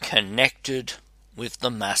connected with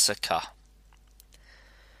the massacre.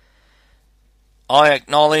 I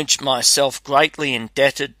acknowledge myself greatly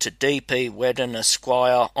indebted to D.P. Wedden,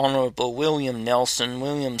 Esquire, Honourable William Nelson,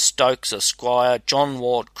 William Stokes, Esquire, John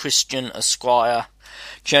Ward Christian, Esquire,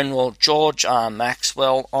 General George R.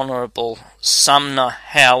 Maxwell, Honourable Sumner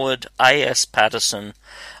Howard, A.S. Patterson,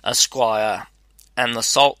 Esquire, and the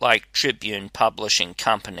Salt Lake Tribune Publishing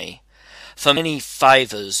Company, for many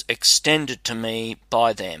favours extended to me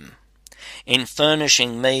by them, in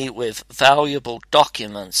furnishing me with valuable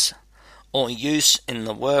documents or use in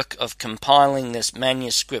the work of compiling this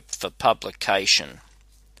manuscript for publication.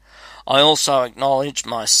 I also acknowledge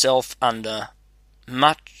myself under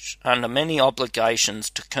many obligations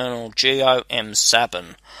to Colonel G.O.M.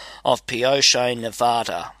 Sabin of Pioche,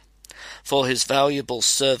 Nevada, for his valuable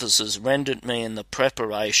services rendered me in the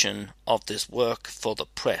preparation of this work for the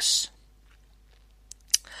press.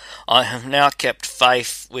 I have now kept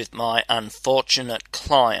faith with my unfortunate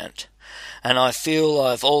client, and I feel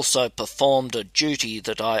I have also performed a duty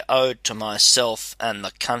that I owed to myself and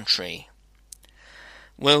the country.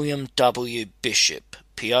 William W. Bishop,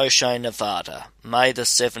 Pioche, Nevada, May the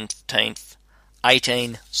 17th,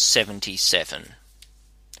 1877.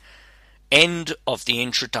 End of the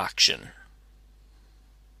introduction.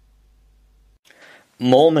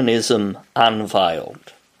 Mormonism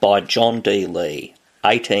Unveiled by John D. Lee,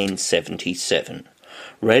 1877.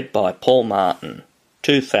 Read by Paul Martin,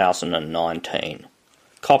 2019.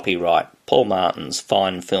 Copyright Paul Martin's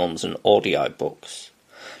Fine Films and Audiobooks.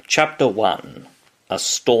 Chapter 1. A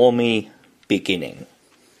Stormy Beginning.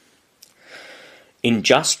 In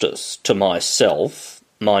justice to myself,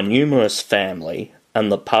 my numerous family,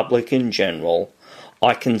 and the public in general,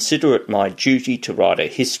 I consider it my duty to write a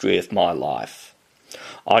history of my life.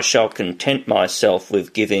 I shall content myself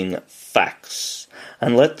with giving facts,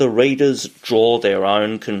 and let the readers draw their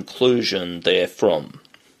own conclusion therefrom.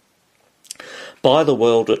 By the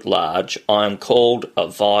world at large I am called a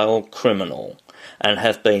vile criminal, and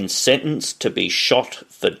have been sentenced to be shot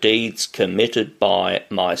for deeds committed by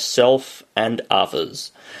myself and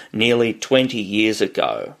others nearly 20 years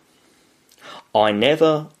ago. I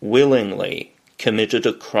never willingly committed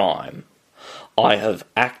a crime. I have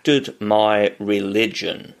acted my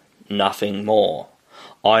religion, nothing more.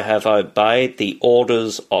 I have obeyed the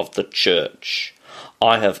orders of the Church.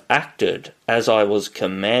 I have acted as I was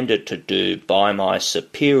commanded to do by my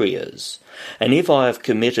superiors, and if I have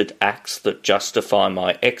committed acts that justify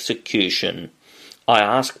my execution, I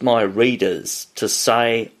ask my readers to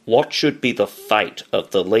say what should be the fate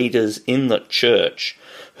of the leaders in the Church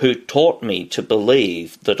who taught me to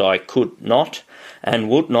believe that I could not and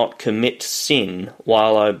would not commit sin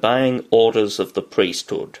while obeying orders of the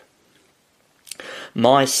priesthood.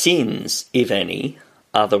 My sins, if any,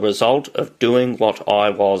 are the result of doing what I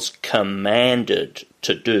was commanded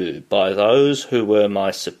to do by those who were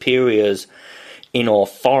my superiors in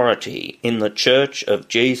authority in the Church of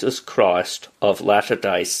Jesus Christ of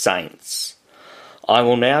Latter-day Saints. I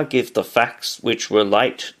will now give the facts which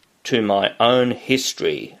relate to my own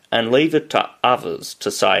history and leave it to others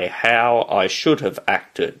to say how I should have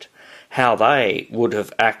acted, how they would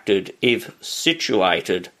have acted if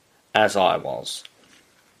situated as I was.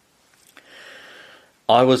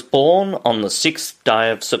 I was born on the 6th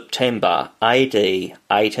day of September AD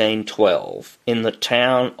 1812 in the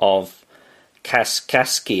town of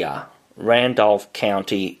Kaskaskia, Randolph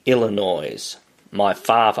County, Illinois. My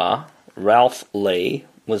father, Ralph Lee,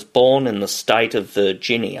 was born in the state of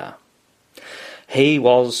Virginia. He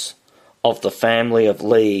was of the family of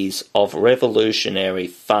Lees of Revolutionary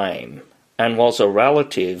fame and was a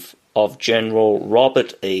relative of General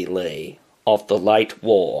Robert E. Lee of the late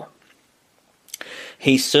war.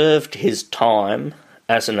 He served his time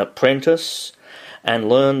as an apprentice and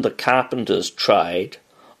learned the carpenter's trade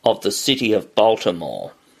of the city of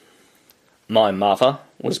Baltimore. My mother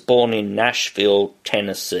was born in Nashville,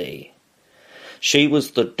 Tennessee. She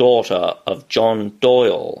was the daughter of John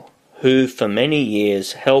Doyle, who for many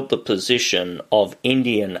years held the position of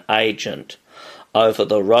Indian agent over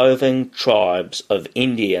the roving tribes of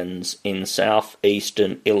Indians in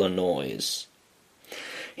southeastern Illinois.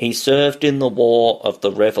 He served in the War of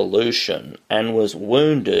the Revolution and was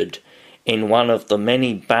wounded in one of the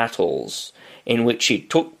many battles in which he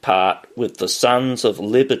took part with the Sons of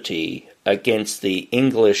Liberty against the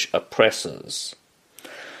English oppressors.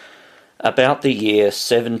 About the year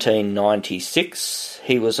 1796,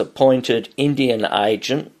 he was appointed Indian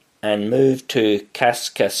agent and moved to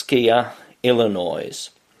Kaskaskia, Illinois.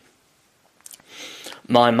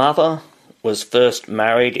 My mother was first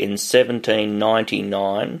married in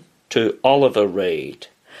 1799 to Oliver Reed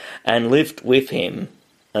and lived with him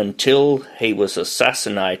until he was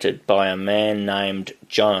assassinated by a man named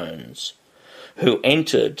Jones, who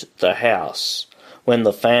entered the house when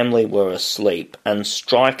the family were asleep and,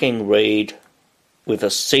 striking Reed with a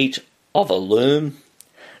seat of a loom,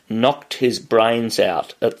 knocked his brains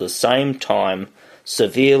out, at the same time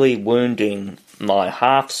severely wounding my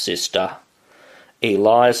half-sister,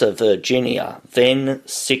 Eliza Virginia, then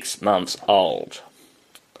 6 months old.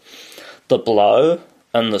 The blow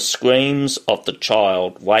and the screams of the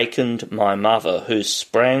child wakened my mother, who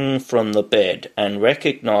sprang from the bed and,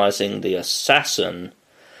 recognising the assassin,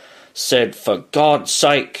 said, "For God's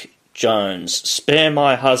sake, Jones, spare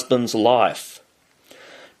my husband's life."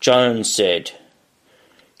 Jones said,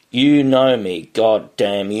 "You know me, God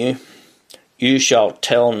damn you. You shall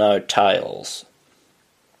tell no tales."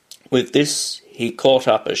 With this, he caught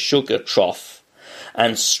up a sugar trough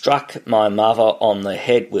and struck my mother on the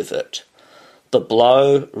head with it. The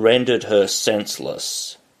blow rendered her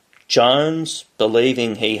senseless. Jones,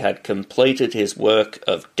 believing he had completed his work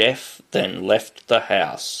of death, then left the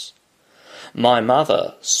house. My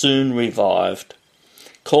mother soon revived,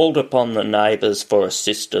 called upon the neighbours for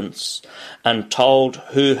assistance, and told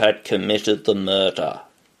who had committed the murder.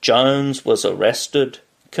 Jones was arrested,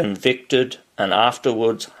 convicted, and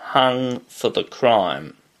afterwards hung for the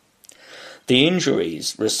crime. The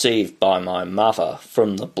injuries received by my mother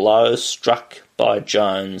from the blow struck by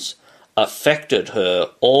Jones affected her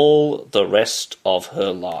all the rest of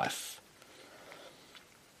her life.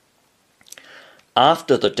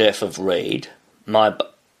 After the death of Reed, my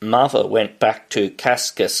mother went back to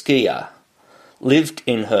Kaskaskia, lived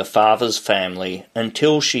in her father's family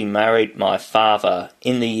until she married my father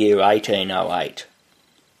in the year 1808.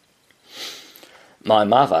 My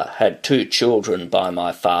mother had 2 children by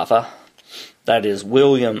my father, that is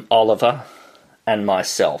William Oliver and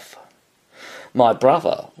myself. My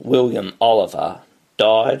brother, William Oliver,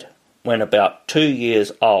 died when about 2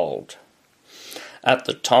 years old, At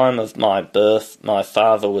the time of my birth, my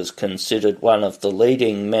father was considered one of the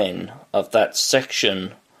leading men of that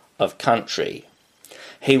section of country.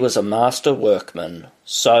 He was a master workman,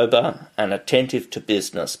 sober and attentive to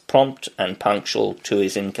business, prompt and punctual to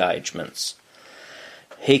his engagements.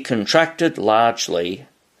 He contracted largely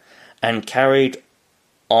and carried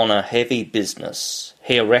on a heavy business.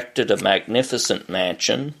 He erected a magnificent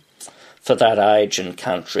mansion for that age and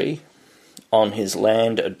country on his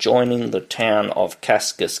land adjoining the town of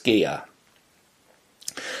Kaskaskia.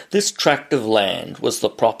 This tract of land was the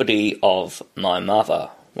property of my mother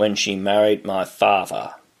when she married my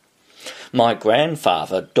father. My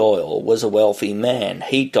grandfather, Doyle, was a wealthy man.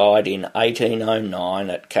 He died in 1809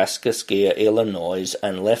 at Kaskaskia, Illinois,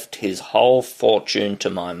 and left his whole fortune to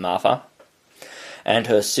my mother and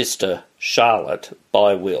her sister, Charlotte,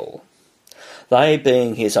 by will. They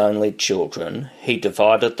being his only children, he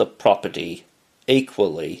divided the property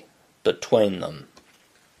equally between them.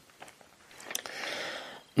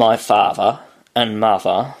 My father and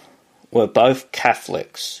mother were both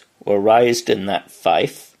Catholics, were raised in that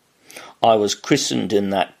faith. I was christened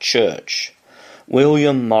in that church.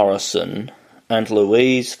 William Morrison and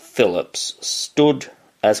Louise Phillips stood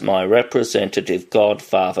as my representative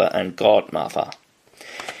godfather and godmother.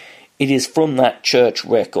 It is from that church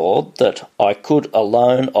record that I could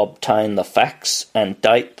alone obtain the facts and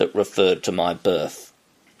date that referred to my birth.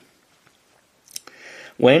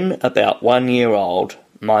 When about 1 year old,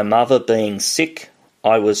 my mother being sick,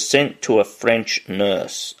 I was sent to a French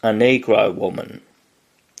nurse, a Negro woman.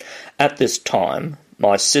 At this time,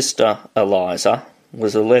 my sister Eliza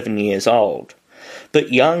was 11 years old,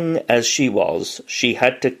 but young as she was, she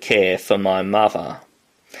had to care for my mother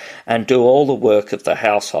and do all the work of the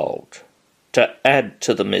household. To add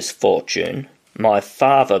to the misfortune, my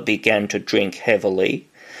father began to drink heavily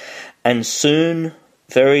and soon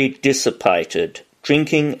very dissipated.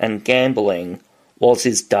 Drinking and gambling was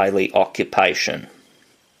his daily occupation.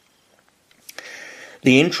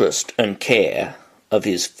 The interest and care of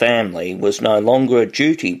his family was no longer a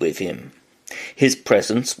duty with him. His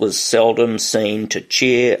presence was seldom seen to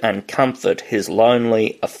cheer and comfort his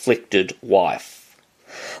lonely, afflicted wife.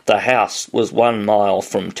 The house was 1 mile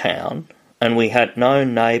from town, and we had no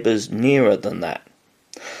neighbours nearer than that.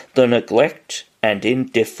 The neglect and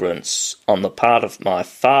indifference on the part of my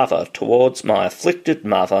father towards my afflicted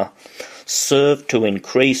mother served to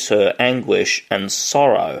increase her anguish and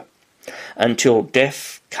sorrow until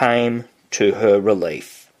death came to her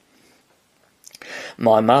relief.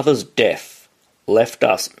 My mother's death left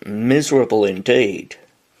us miserable indeed.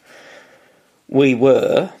 We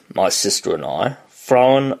were, my sister and I,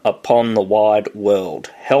 thrown upon the wide world,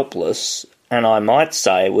 helpless, and I might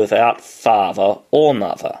say without father or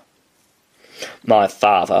mother. My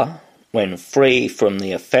father, when free from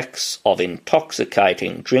the effects of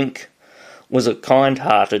intoxicating drink, was a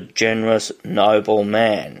kind-hearted, generous, noble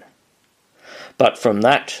man. But from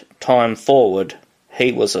that time forward,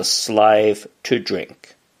 he was a slave to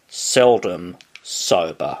drink, seldom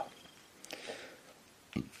sober.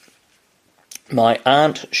 My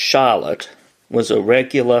Aunt Charlotte was a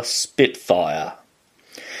regular spitfire.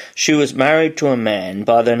 She was married to a man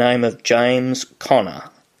by the name of James Connor,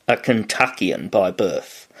 a Kentuckian by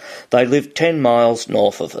birth. They lived 10 miles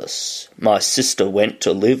north of us. My sister went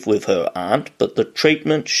to live with her aunt, but the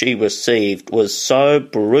treatment she received was so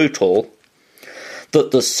brutal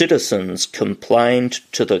that the citizens complained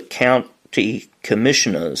to the county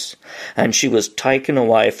commissioners, and she was taken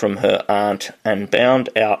away from her aunt and bound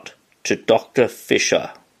out to Dr.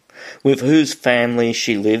 Fisher, with whose family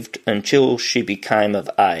she lived until she became of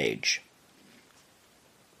age.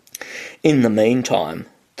 In the meantime,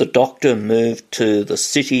 the doctor moved to the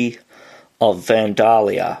city of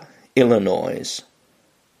Vandalia, Illinois.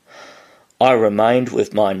 I remained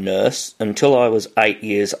with my nurse until I was 8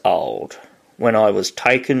 years old, when I was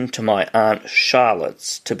taken to my Aunt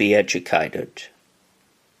Charlotte's to be educated.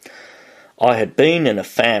 I had been in a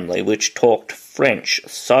family which talked French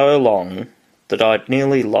so long that I'd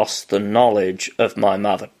nearly lost the knowledge of my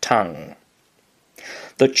mother tongue.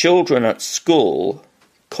 The children at school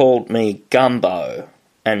called me Gumbo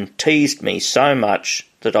and teased me so much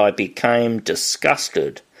that I became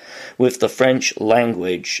disgusted with the French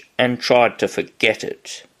language and tried to forget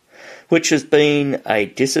it, which has been a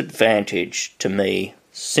disadvantage to me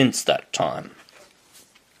since that time.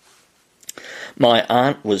 My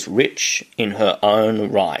aunt was rich in her own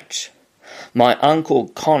right. My uncle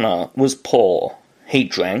Connor was poor. He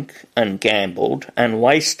drank and gambled and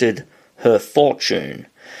wasted her fortune.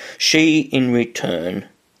 She, in return,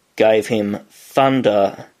 gave him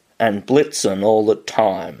thunder and Blitzen all the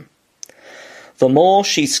time. The more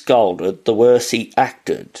she scolded, the worse he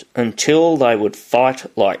acted, until they would fight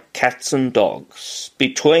like cats and dogs.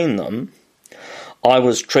 Between them, I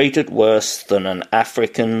was treated worse than an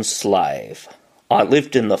African slave. I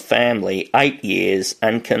lived in the family 8 years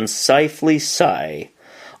and can safely say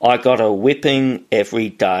I got a whipping every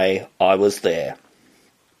day I was there.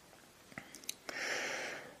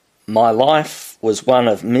 My life was one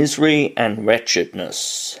of misery and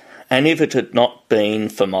wretchedness, and if it had not been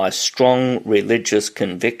for my strong religious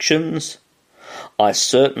convictions, I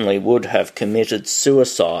certainly would have committed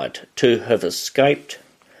suicide to have escaped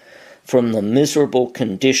from the miserable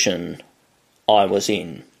condition I was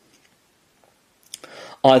in.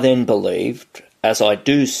 I then believed, as I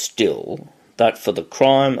do still, that for the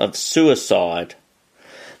crime of suicide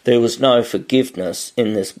there was no forgiveness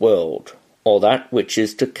in this world, or that which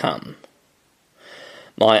is to come.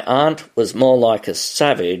 My aunt was more like a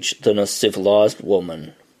savage than a civilized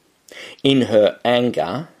woman. In her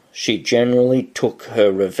anger, she generally took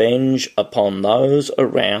her revenge upon those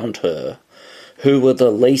around her who were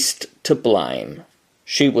the least to blame.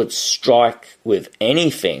 She would strike with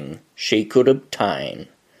anything she could obtain,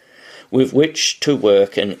 with which to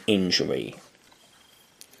work an injury.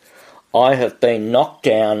 I have been knocked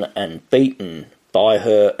down and beaten by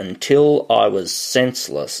her until I was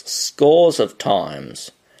senseless scores of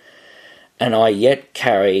times, and I yet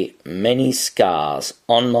carry many scars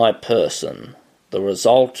on my person, the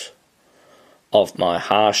result of my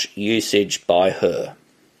harsh usage by her.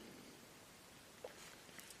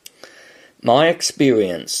 My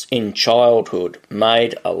experience in childhood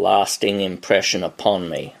made a lasting impression upon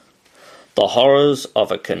me. The horrors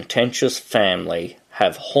of a contentious family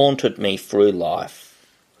have haunted me through life.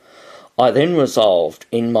 I then resolved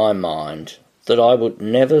in my mind that I would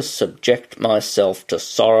never subject myself to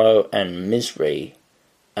sorrow and misery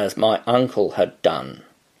as my uncle had done.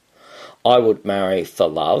 I would marry for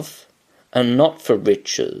love and not for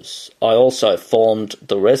riches. I also formed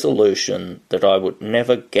the resolution that I would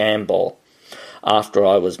never gamble after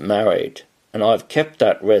I was married, and I've kept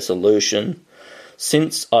that resolution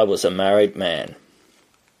since I was a married man.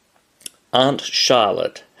 Aunt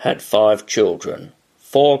Charlotte had 5 children,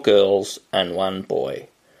 4 girls and 1 boy.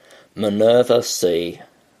 Minerva C.,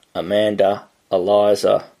 Amanda,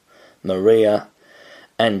 Eliza, Maria,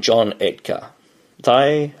 and John Edgar.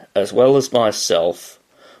 They, as well as myself,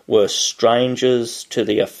 were strangers to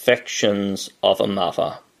the affections of a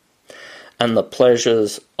mother and the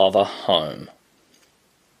pleasures of a home.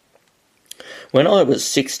 When I was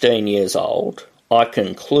 16 years old, I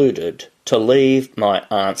concluded to leave my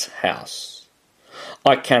aunt's house.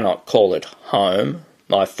 I cannot call it home.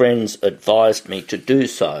 My friends advised me to do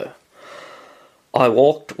so. I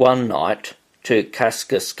walked one night to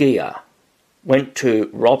Kaskaskia, went to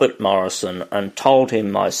Robert Morrison and told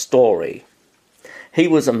him my story. He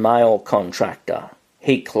was a mail contractor.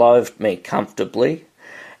 He clothed me comfortably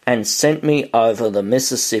and sent me over the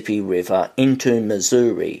Mississippi River into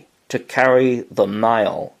Missouri to carry the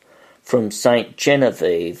mail from St.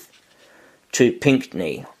 Genevieve to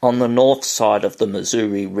Pinckney on the north side of the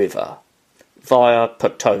Missouri River via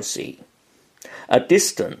Potosi, a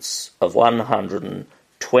distance of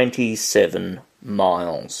 127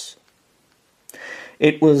 miles.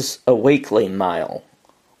 It was a weekly mail.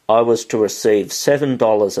 I was to receive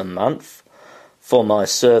 $7 a month for my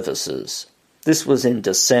services. This was in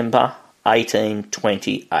December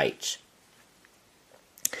 1828.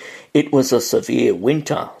 It was a severe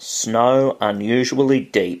winter, snow unusually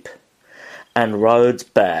deep, and roads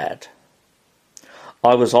bad.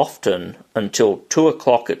 I was often until 2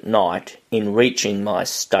 o'clock at night in reaching my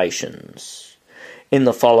stations. In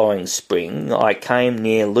the following spring, I came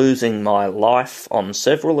near losing my life on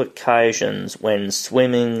several occasions when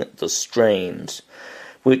swimming the streams,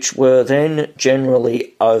 which were then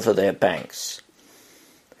generally over their banks.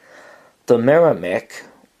 The Merrimack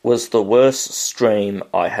was the worst stream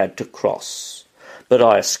I had to cross, but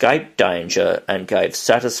I escaped danger and gave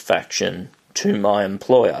satisfaction to my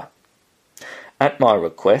employer. At my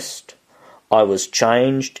request, I was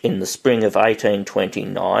changed in the spring of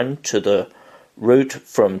 1829 to the route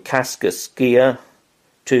from Kaskaskia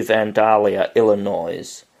to Vandalia,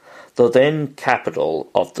 Illinois, the then capital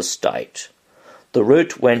of the state. The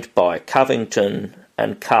route went by Covington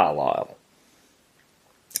and Carlisle.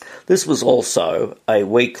 This was also a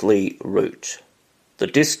weekly route. The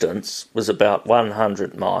distance was about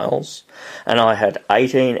 100 miles, and I had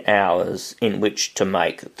 18 hours in which to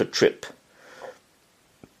make the trip.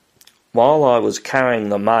 While I was carrying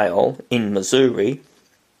the mail in Missouri,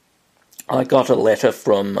 I got a letter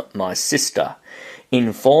from my sister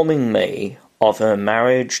informing me of her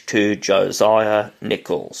marriage to Josiah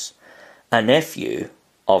Nichols, a nephew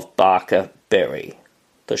of Barker Berry,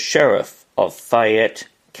 the sheriff of Fayette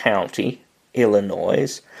County,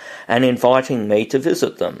 Illinois, and inviting me to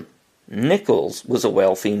visit them. Nichols was a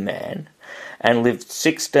wealthy man and lived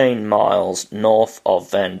 16 miles north of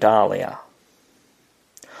Vandalia.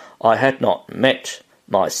 I had not met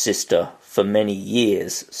my sister for many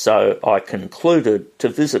years, so I concluded to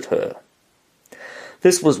visit her.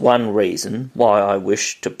 This was one reason why I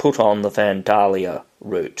wished to put on the Vandalia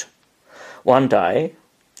route. One day,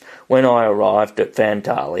 when I arrived at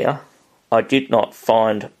Vandalia, I did not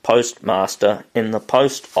find postmaster in the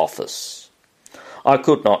post office. I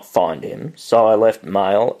could not find him, so I left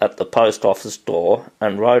mail at the post office door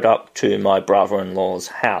and rode up to my brother-in-law's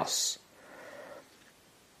house.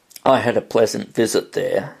 I had a pleasant visit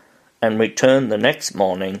there, and returned the next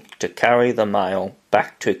morning to carry the mail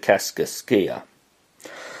back to Kaskaskia.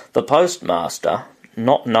 The postmaster,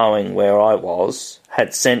 not knowing where I was,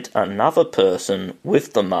 had sent another person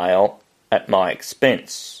with the mail at my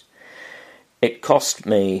expense. It cost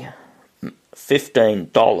me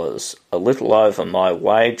 $15, a little over my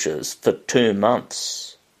wages for 2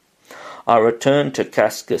 months. I returned to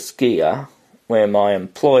Kaskaskia, where my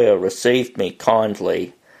employer received me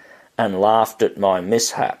kindly and laughed at my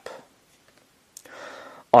mishap.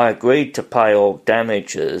 I agreed to pay all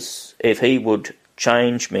damages if he would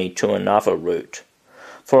change me to another route,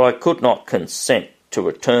 for I could not consent to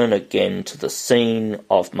return again to the scene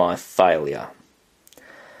of my failure.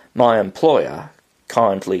 My employer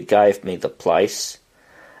kindly gave me the place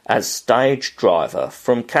as stage driver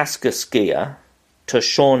from Kaskaskia to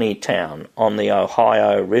Shawneetown on the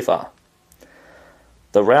Ohio River.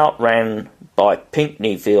 The route ran by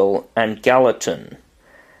Pinckneyville and Gallatin,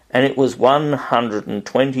 and it was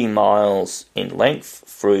 120 miles in length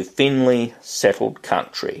through thinly settled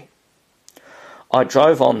country. I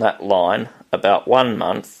drove on that line about 1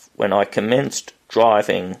 month when I commenced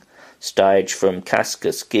driving stage from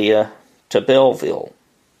Kaskaskia to Belleville.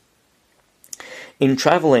 In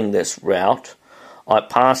travelling this route, I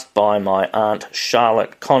passed by my Aunt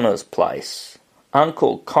Charlotte Connor's place.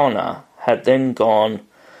 Uncle Connor had then gone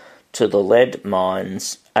to the lead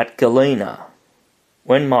mines at Galena.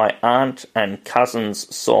 When my aunt and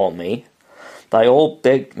cousins saw me, they all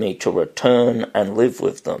begged me to return and live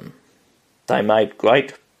with them. They made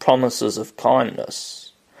great promises of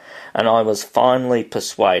kindness, and I was finally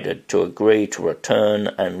persuaded to agree to return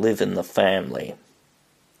and live in the family.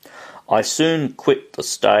 I soon quit the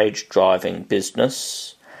stage driving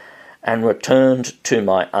business and returned to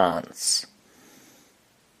my aunt's.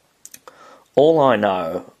 All I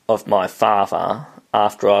know of my father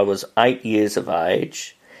after I was 8 years of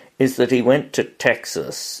age is that he went to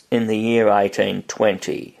Texas in the year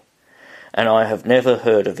 1820, and I have never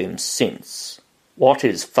heard of him since. What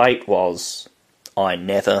his fate was, I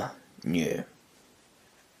never knew.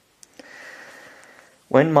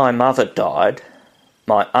 When my mother died,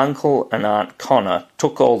 my uncle and Aunt Connor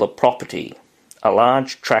took all the property, a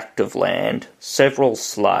large tract of land, several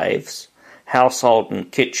slaves, household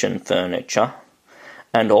and kitchen furniture,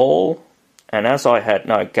 and as I had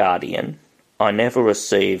no guardian, I never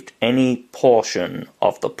received any portion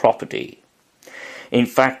of the property. In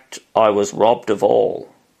fact, I was robbed of all.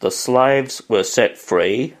 The slaves were set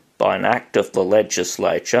free by an act of the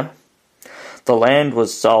legislature. The land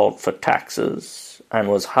was sold for taxes and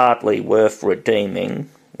was hardly worth redeeming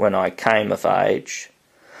when I came of age.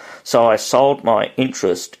 So I sold my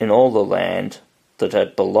interest in all the land that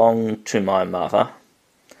had belonged to my mother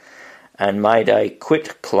and made a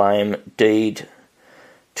quit-claim deed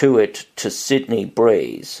to it to Sidney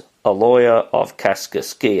Breeze, a lawyer of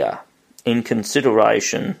Kaskaskia, in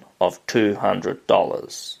consideration of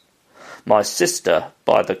 $200. My sister,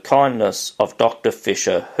 by the kindness of Dr.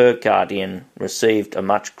 Fisher, her guardian, received a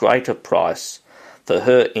much greater price for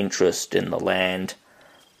her interest in the land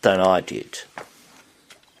than I did.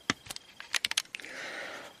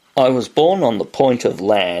 I was born on the point of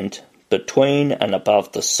land between and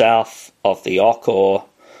above the south of the Ocoee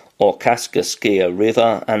or Kaskaskia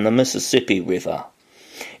River and the Mississippi River,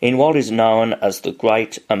 in what is known as the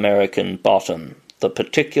Great American Bottom. The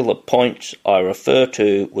particular point I refer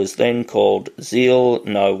to was then called Zeel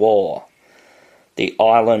No War, the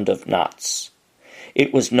Island of Nuts.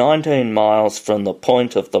 It was 19 miles from the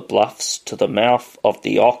point of the bluffs to the mouth of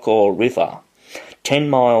the Ocoee River, 10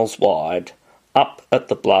 miles wide, up at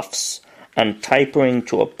the bluffs and tapering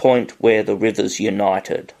to a point where the rivers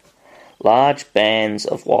united. Large bands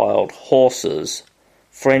of wild horses,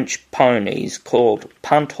 French ponies called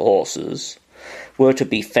punt horses, were to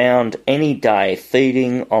be found any day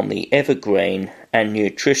feeding on the evergreen and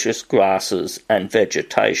nutritious grasses and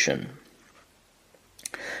vegetation.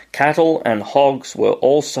 Cattle and hogs were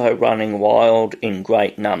also running wild in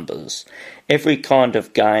great numbers. Every kind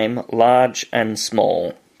of game, large and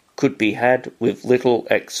small, could be had with little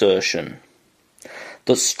exertion.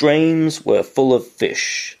 The streams were full of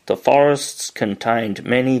fish. The forests contained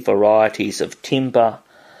many varieties of timber,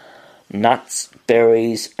 nuts,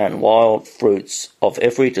 berries, and wild fruits of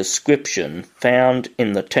every description found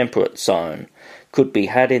in the temperate zone could be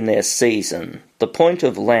had in their season. The point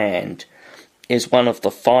of land is one of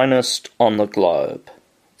the finest on the globe.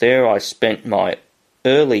 There I spent my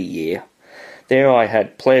early year. There I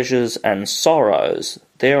had pleasures and sorrows.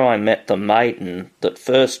 There I met the maiden that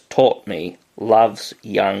first taught me love's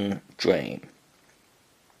young dream.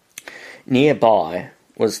 Nearby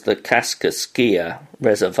was the Kaskaskia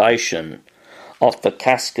Reservation of the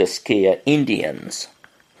Kaskaskia Indians.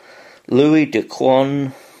 Louis de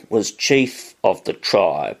Quan was chief of the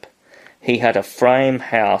tribe. He had a frame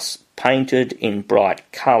house painted in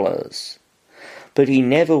bright colours, but he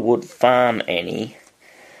never would farm any.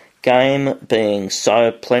 Game being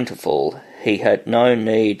so plentiful, he had no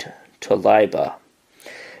need to labour.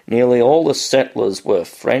 Nearly all the settlers were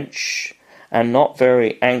French, and not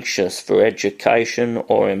very anxious for education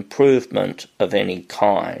or improvement of any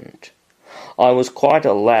kind. I was quite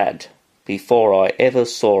a lad before I ever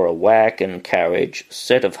saw a wagon carriage,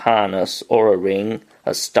 set of harness or a ring,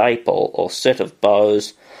 a staple or set of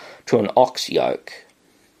bows to an ox yoke.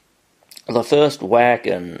 The first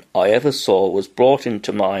wagon I ever saw was brought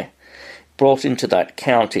into that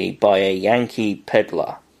county by a Yankee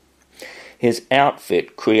peddler. His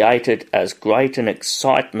outfit created as great an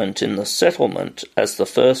excitement in the settlement as the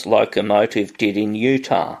first locomotive did in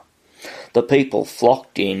Utah. The people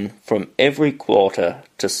flocked in from every quarter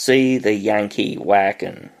to see the Yankee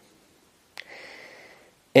wagon.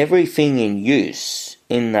 Everything in use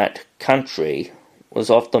in that country was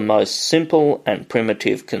of the most simple and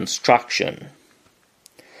primitive construction.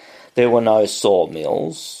 There were no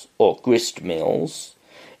sawmills or grist mills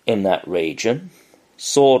in that region.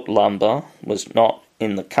 Sawed lumber was not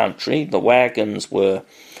in the country. The wagons were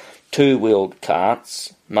two-wheeled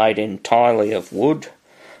carts made entirely of wood,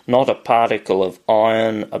 not a particle of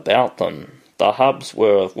iron about them. The hubs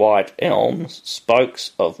were of white elms,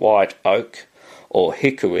 spokes of white oak or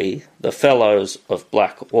hickory, the felloes of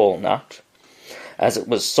black walnut, as it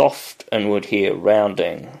was soft and would hear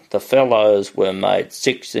rounding. The felloes were made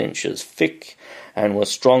 6 inches thick, and were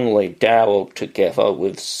strongly dowelled together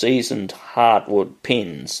with seasoned hardwood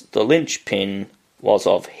pins. The linchpin was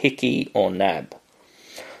of hickey or nab.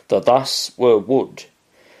 The thus were wood.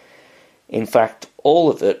 In fact,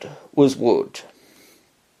 all of it was wood.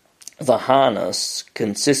 The harness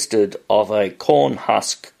consisted of a corn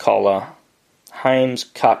husk collar, hames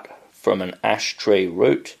cut from an ash tree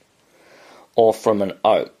root or from an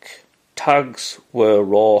oak. Tugs were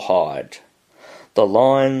rawhide. The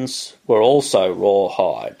lines were also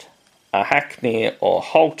rawhide. A hackney or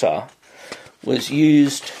halter was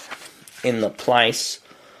used in the place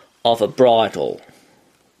of a bridle.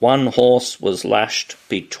 One horse was lashed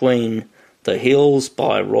between the heels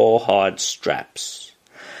by rawhide straps,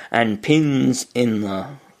 and pins in the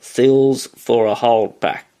thills for a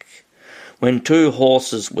holdback. When 2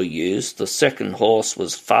 horses were used, the second horse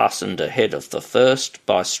was fastened ahead of the first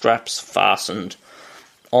by straps fastened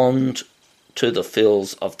on to the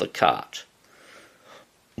thills of the cart.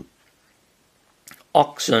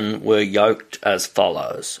 Oxen were yoked as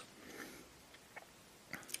follows.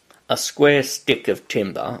 A square stick of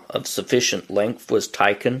timber of sufficient length was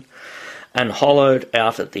taken and hollowed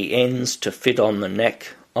out at the ends to fit on the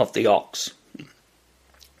neck of the ox.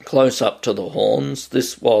 Close up to the horns,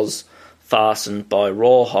 this was fastened by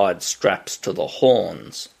rawhide straps to the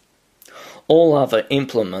horns. All other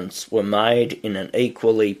implements were made in an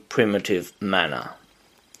equally primitive manner.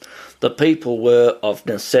 The people were of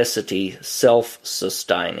necessity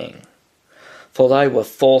self-sustaining, for they were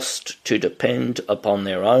forced to depend upon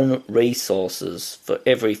their own resources for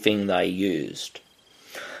everything they used.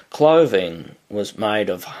 Clothing was made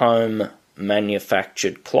of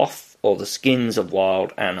home-manufactured cloth or the skins of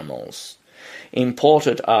wild animals.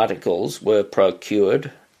 Imported articles were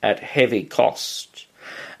procured at heavy cost,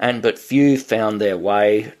 and but few found their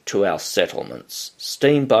way to our settlements.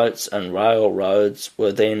 Steamboats and railroads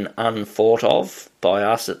were then unthought of, by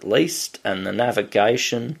us at least, and the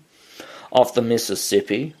navigation of the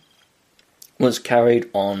Mississippi was carried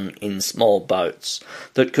on in small boats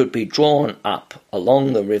that could be drawn up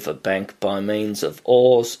along the river bank by means of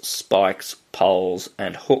oars, spikes, poles,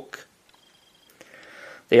 and hook.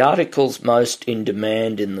 The articles most in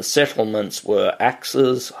demand in the settlements were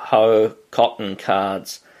axes, hoe, cotton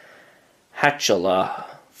cards, hatchela,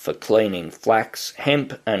 for cleaning flax,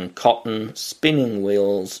 hemp and cotton, spinning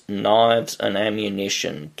wheels, knives and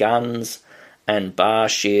ammunition, guns and bar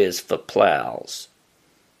shears for ploughs.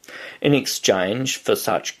 In exchange for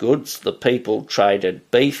such goods, the people traded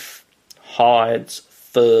beef, hides,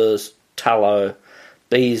 furs, tallow,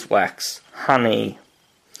 beeswax, honey,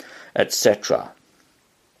 etc.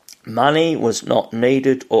 Money was not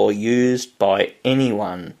needed or used by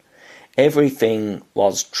anyone. Everything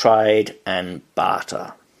was trade and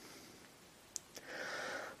barter.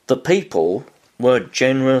 The people were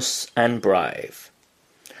generous and brave.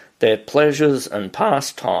 Their pleasures and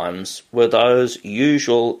pastimes were those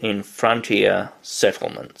usual in frontier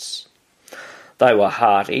settlements. They were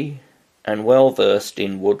hardy and well versed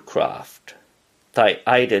in woodcraft. They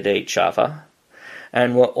aided each other,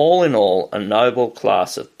 and were all in all a noble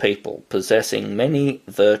class of people, possessing many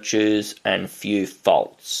virtues and few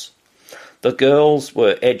faults. The girls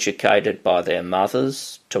were educated by their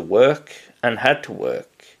mothers to work, and had to work.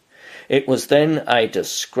 It was then a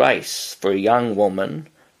disgrace for a young woman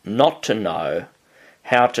not to know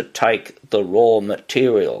how to take the raw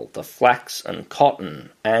material, the flax and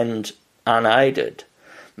cotton, and, unaided,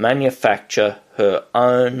 manufacture her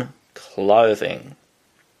own clothing.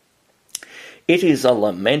 It is a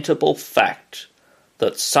lamentable fact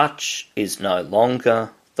that such is no longer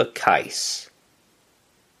the case.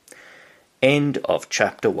 End of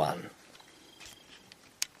chapter 1.